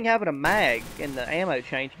 This thing having a mag and the ammo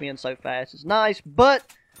change being so fast is nice, but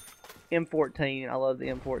M14, I love the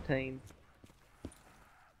M14.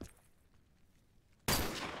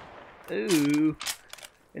 Ooh.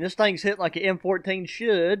 And this thing's hit like an M14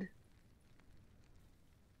 should.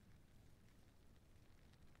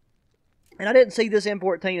 And I didn't see this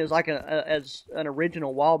M14 as like as an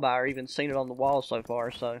original wall buy, or even seen it on the wall so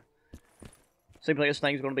far, so seems like this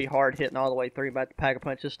thing's going to be hard hitting all the way through. About to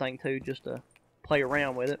pack-a-punch this thing too, just to play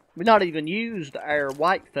around with it. We've not even used our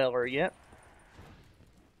white feller yet.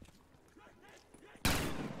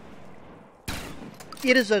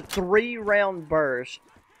 It is a 3-round burst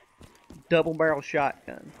double barrel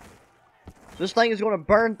shotgun. This thing is going to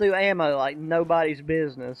burn through ammo like nobody's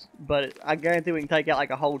business, but I guarantee we can take out like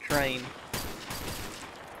a whole train.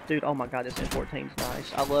 Dude, oh my god, this M14's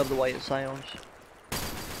nice. I love the way it sounds.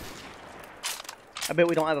 I bet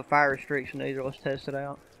we don't have a fire restriction either. Let's test it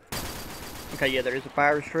out. Okay, yeah, there is a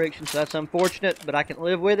fire restriction, so that's unfortunate, but I can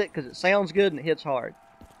live with it because it sounds good and it hits hard.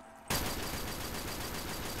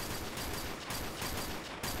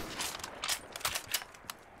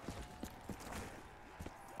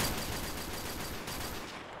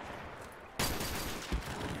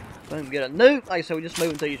 Boom, get a nuke. Like I said, we're just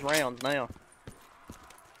moving through these rounds now.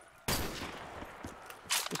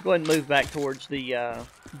 Let's go ahead and move back towards the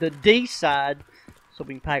D side so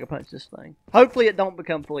we can pack-a-punch this thing. Hopefully it don't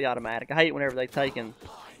become fully automatic. I hate it whenever they take and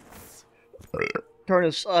turn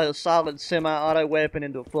a solid semi-auto weapon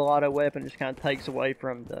into a full auto weapon. It just kind of takes away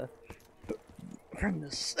from the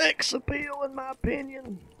sex appeal, in my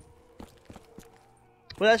opinion.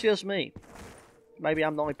 Well, that's just me. Maybe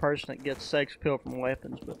I'm the only person that gets sex appeal from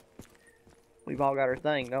weapons, but we've all got our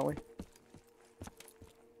thing, don't we?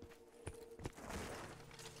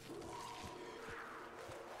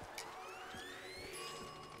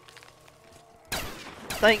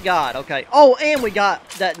 Thank God, okay. Oh, and we got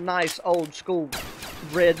that nice old school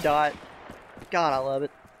red dot. God, I love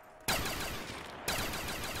it.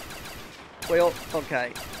 Well,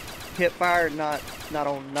 okay. Hip fire, not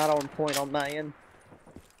on point on my end.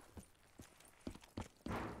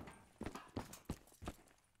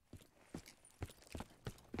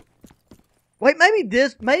 Wait, maybe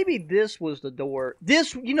this was the door.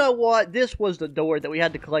 You know what? This was the door that we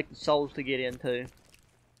had to collect the souls to get into.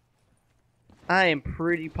 I am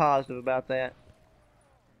pretty positive about that.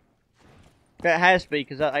 That has to be,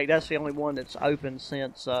 because that's the only one that's open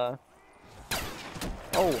since, oh,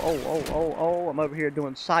 I'm over here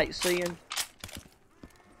doing sightseeing.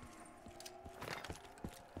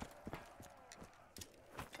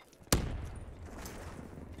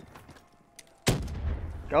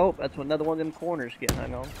 Oh, that's another one of them corners getting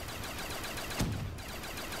hung on.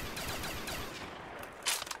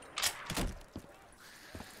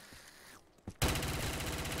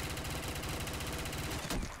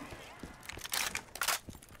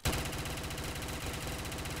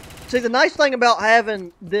 See, the nice thing about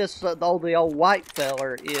having this, the old white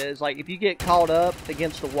feller is, like, if you get caught up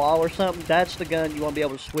against the wall or something, that's the gun you want to be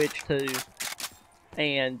able to switch to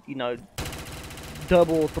and, you know,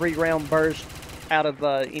 double 3-round burst out of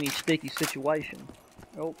any sticky situation.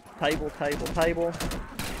 Oh, table.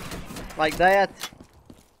 Like that.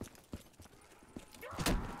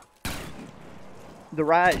 the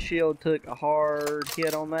riot shield took a hard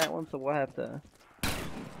hit on that one, so we'll have to...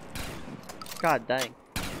 God dang.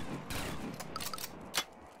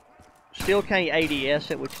 Still can't ADS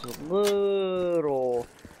it, which is a little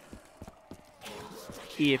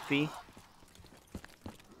iffy.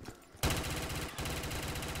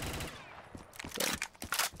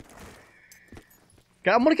 Okay,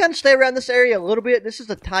 I'm going to kind of stay around this area a little bit. This is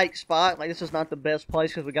a tight spot. Like, this is not the best place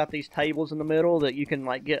because we got these tables in the middle that you can,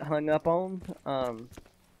 like, get hung up on.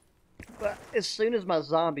 But as soon as my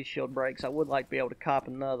zombie shield breaks, I would like to be able to cop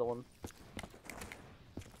another one.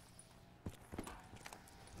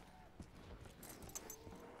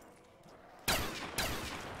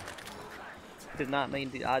 Did not mean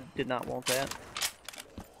to, I did not want that.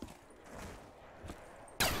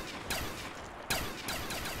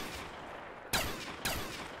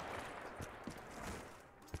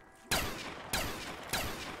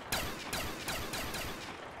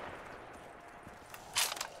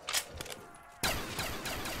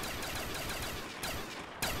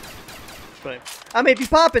 But, I mean, if you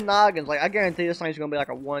pop in noggins, like, I guarantee this thing's gonna be like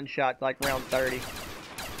a one-shot, like, round 30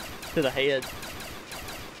 to the head.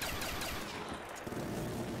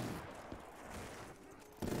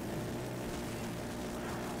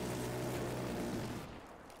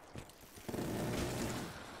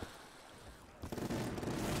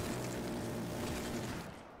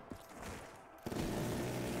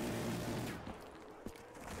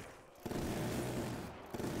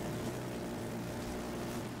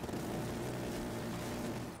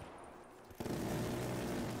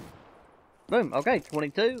 Boom. Okay,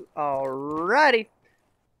 22. Alrighty.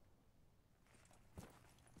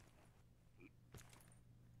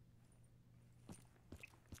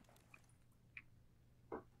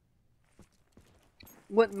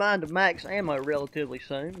 Wouldn't mind a max ammo relatively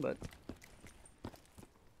soon, but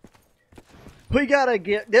we gotta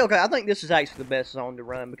get... Okay, I think this is actually the best zone to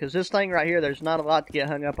run, because this thing right here, there's not a lot to get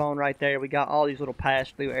hung up on right there. We got all these little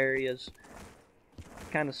pass-through areas.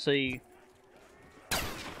 Kind of see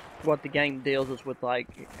what the game deals us with, like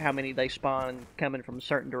how many they spawn coming from a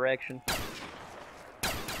certain direction.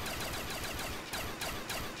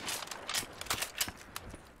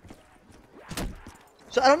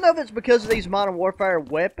 So I don't know if it's because of these Modern Warfare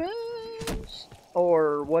weapons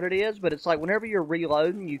or what it is, but it's like whenever you're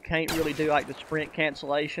reloading, you can't really do like the sprint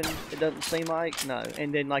cancellation. It doesn't seem like, no.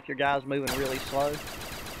 And then like your guy's moving really slow.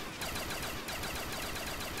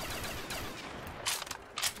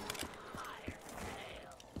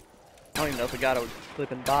 I don't even know if we got a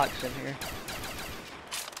flipping box in here.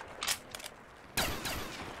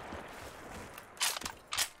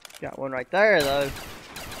 Got one right there, though.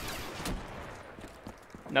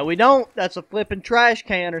 No, we don't. That's a flipping trash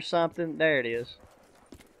can or something. There it is.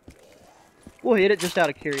 We'll hit it just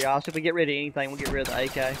out of curiosity. If we get rid of anything, we'll get rid of the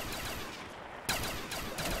AK.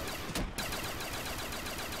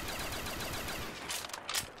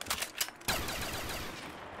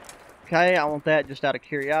 Okay, I want that just out of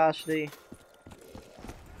curiosity.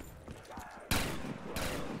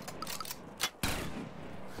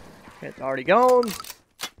 It's already gone.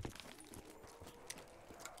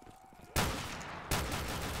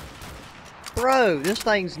 Bro, this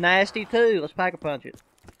thing's nasty too. Let's pack a punch it.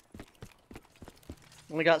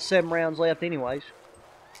 Only got 7 rounds left anyways.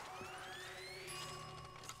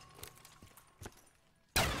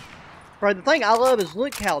 Bro, the thing I love is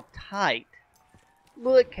look how tight.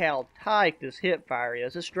 Look how tight this hip fire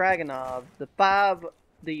is. This Dragunov, the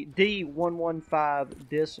D115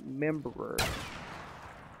 Dismemberer.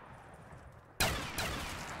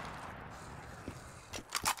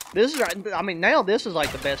 This is, I mean, now this is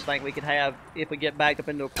like the best thing we could have if we get backed up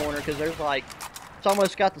into a corner, because there's like, it's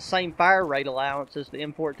almost got the same fire rate allowance as the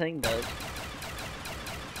M14 does.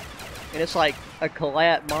 And it's like a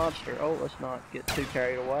collat monster. Oh, let's not get too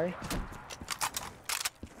carried away.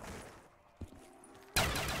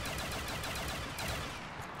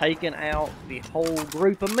 Taking out the whole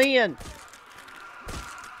group of men.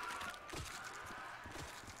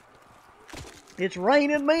 It's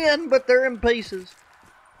raining men, but they're in pieces.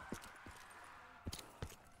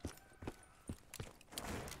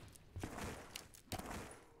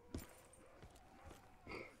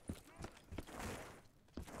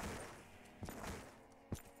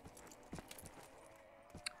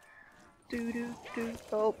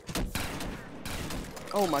 Oh.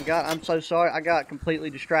 Oh my god, I'm so sorry. I got completely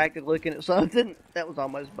distracted looking at something. That was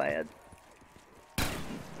almost bad.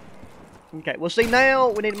 Okay, well see now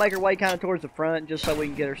we need to make our way kind of towards the front just so we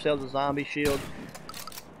can get ourselves a zombie shield.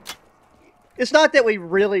 It's not that we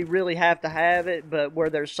really have to have it, but where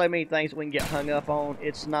there's so many things that we can get hung up on,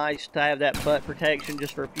 it's nice to have that butt protection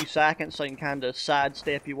just for a few seconds so you can kind of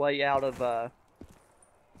sidestep your way out of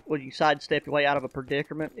Would you sidestep your way out of a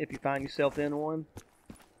predicament if you find yourself in one?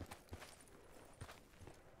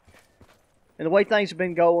 And the way things have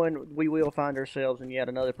been going, we will find ourselves in yet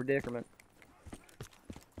another predicament.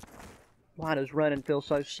 Why does running feel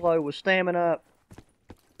so slow with stamina up?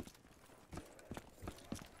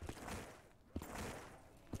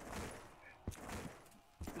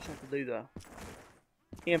 Just have to do the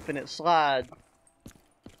infinite slide.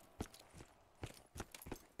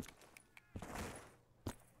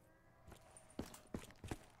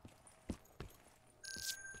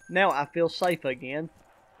 Now I feel safe again.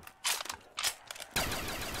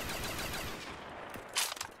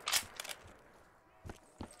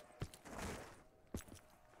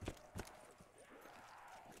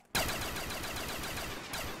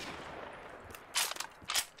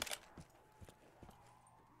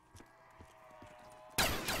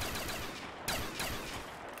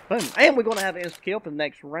 Boom. And we're going to have an insta kill for the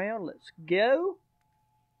next round. Let's go.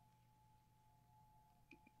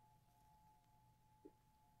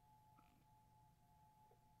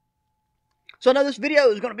 So I know this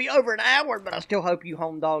video is going to be over an hour, but I still hope you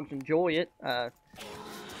home dogs enjoy it.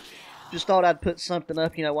 Just thought I'd put something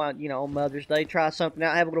up, on Mother's Day. Try something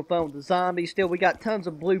out, have a little fun with the zombies. Still, we got tons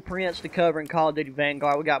of blueprints to cover in Call of Duty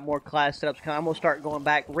Vanguard. We got more class setups coming. I'm going to start going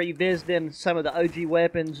back, revisiting some of the OG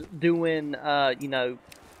weapons, doing,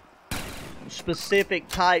 specific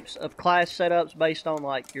types of class setups based on,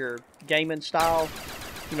 like, your gaming style.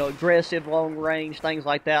 Aggressive, long range, things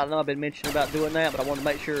like that. I know I've been mentioning about doing that, but I want to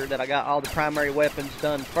make sure that I got all the primary weapons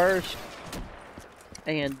done first.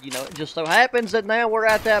 And, it just so happens that now we're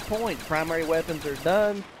at that point. Primary weapons are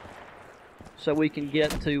done. So we can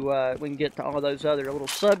get to all those other little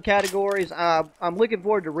subcategories. I'm looking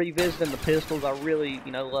forward to revisiting the pistols. I really,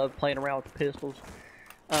 love playing around with the pistols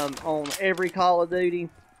on every Call of Duty.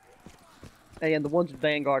 And the ones in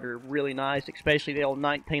Vanguard are really nice, especially the old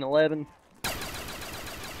 1911.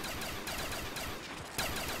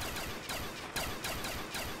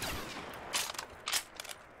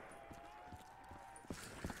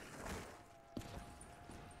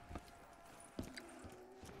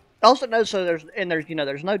 Also notice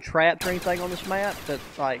there's no traps or anything on this map, but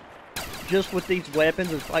like just with these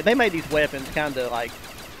weapons, it's like they made these weapons kind of like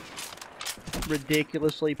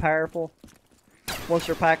ridiculously powerful once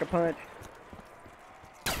they're pack a punch.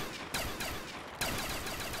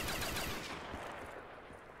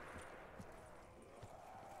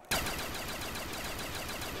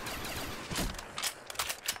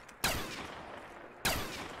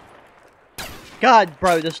 God,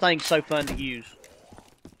 bro, this thing's so fun to use.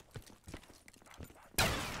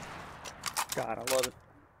 God, I love it.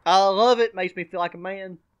 I love it. Makes me feel like a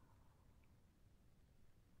man.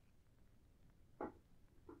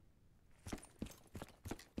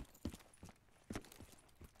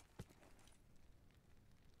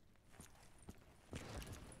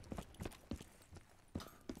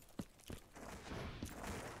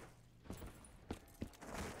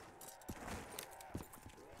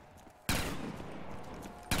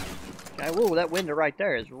 Okay, whoa, that window right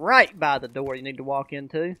there is right by the door you need to walk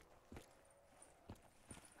into.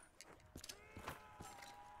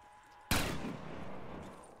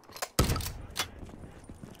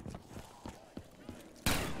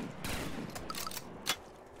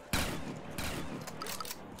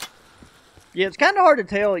 Yeah, it's kind of hard to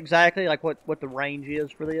tell exactly like what the range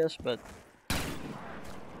is for this, but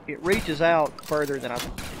it reaches out further than I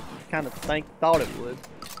kind of thought it would.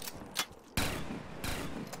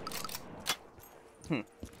 I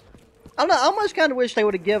don't know. I almost kind of wish they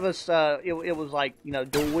would have give us it was like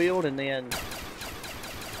dual wield, and then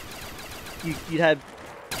you'd have.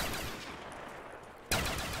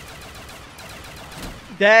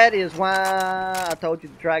 That is why I told you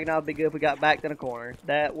the Dragon would be good if we got backed in a corner.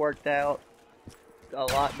 That worked out a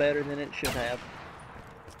lot better than it should have.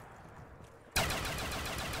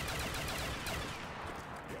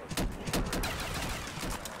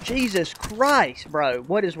 Jesus Christ, bro.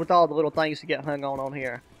 What is with all the little things to get hung on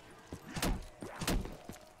here?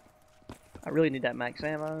 I really need that max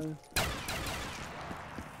ammo.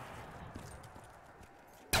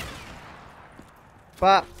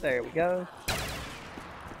 Bop. There we go.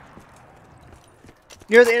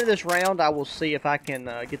 Near the end of this round, I will see if I can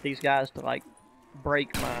get these guys to, like,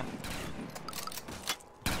 break my...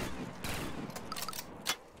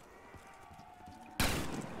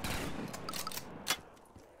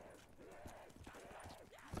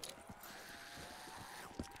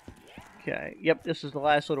 Okay, yep, this is the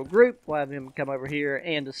last little group. We'll have him come over here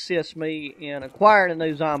and assist me in acquiring a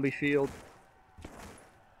new zombie shield.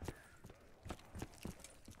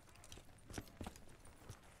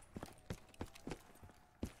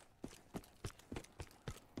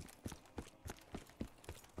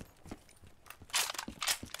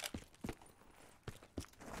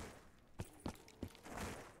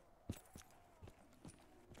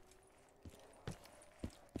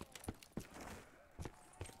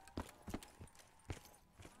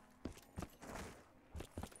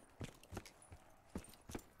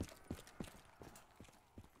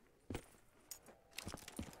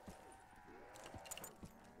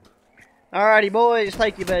 Alrighty, boys,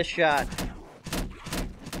 take your best shot.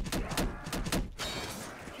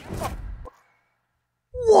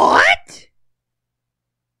 What?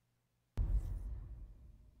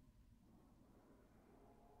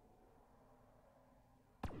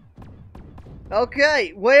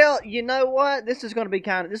 Okay, well, you know what? This is going to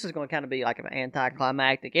kind of be like an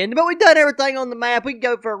anticlimactic ending, but we've done everything on the map. We can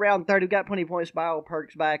go for around 30. We've got plenty of points to buy all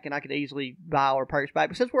perks back, and I could easily buy all our perks back.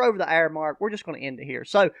 But since we're over the hour mark, we're just going to end it here.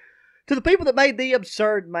 So, to the people that made the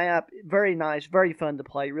absurd map, very nice, very fun to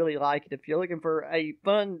play. Really like it. If you're looking for a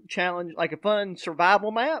fun challenge, like a fun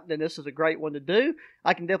survival map, then this is a great one to do.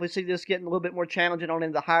 I can definitely see this getting a little bit more challenging on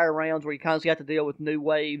in the higher rounds where you constantly have to deal with new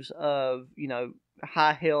waves of,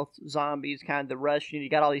 high health zombies, kind of the rushing. You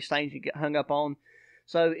got all these things you get hung up on.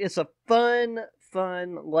 So it's a fun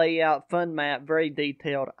layout, fun map, very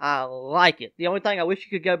detailed. I like it. The only thing I wish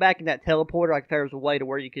you could go back in that teleporter, like if there was a way to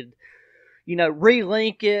where you could,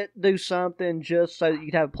 relink it, do something just so that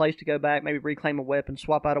you could have a place to go back, maybe reclaim a weapon,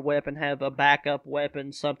 swap out a weapon, have a backup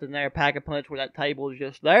weapon, something there, pack a punch where that table is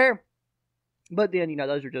just there. But then,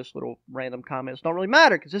 those are just little random comments. Don't really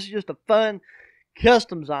matter because this is just a fun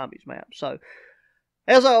custom zombies map. So,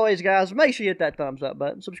 as always, guys, make sure you hit that thumbs up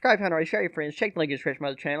button. Subscribe to Hunter, share your friends, check the link in the description for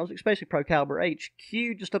other channels, especially ProCaliber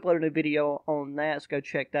HQ. Just upload a new video on that, so go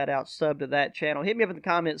check that out. Sub to that channel. Hit me up in the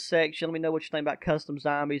comments section. Let me know what you think about custom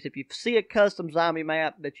zombies. If you see a custom zombie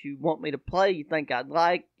map that you want me to play, you think I'd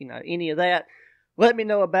like, any of that, let me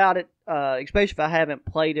know about it, especially if I haven't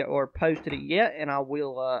played it or posted it yet, and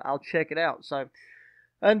I'll check it out. So,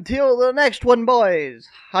 until the next one, boys,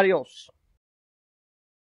 adios.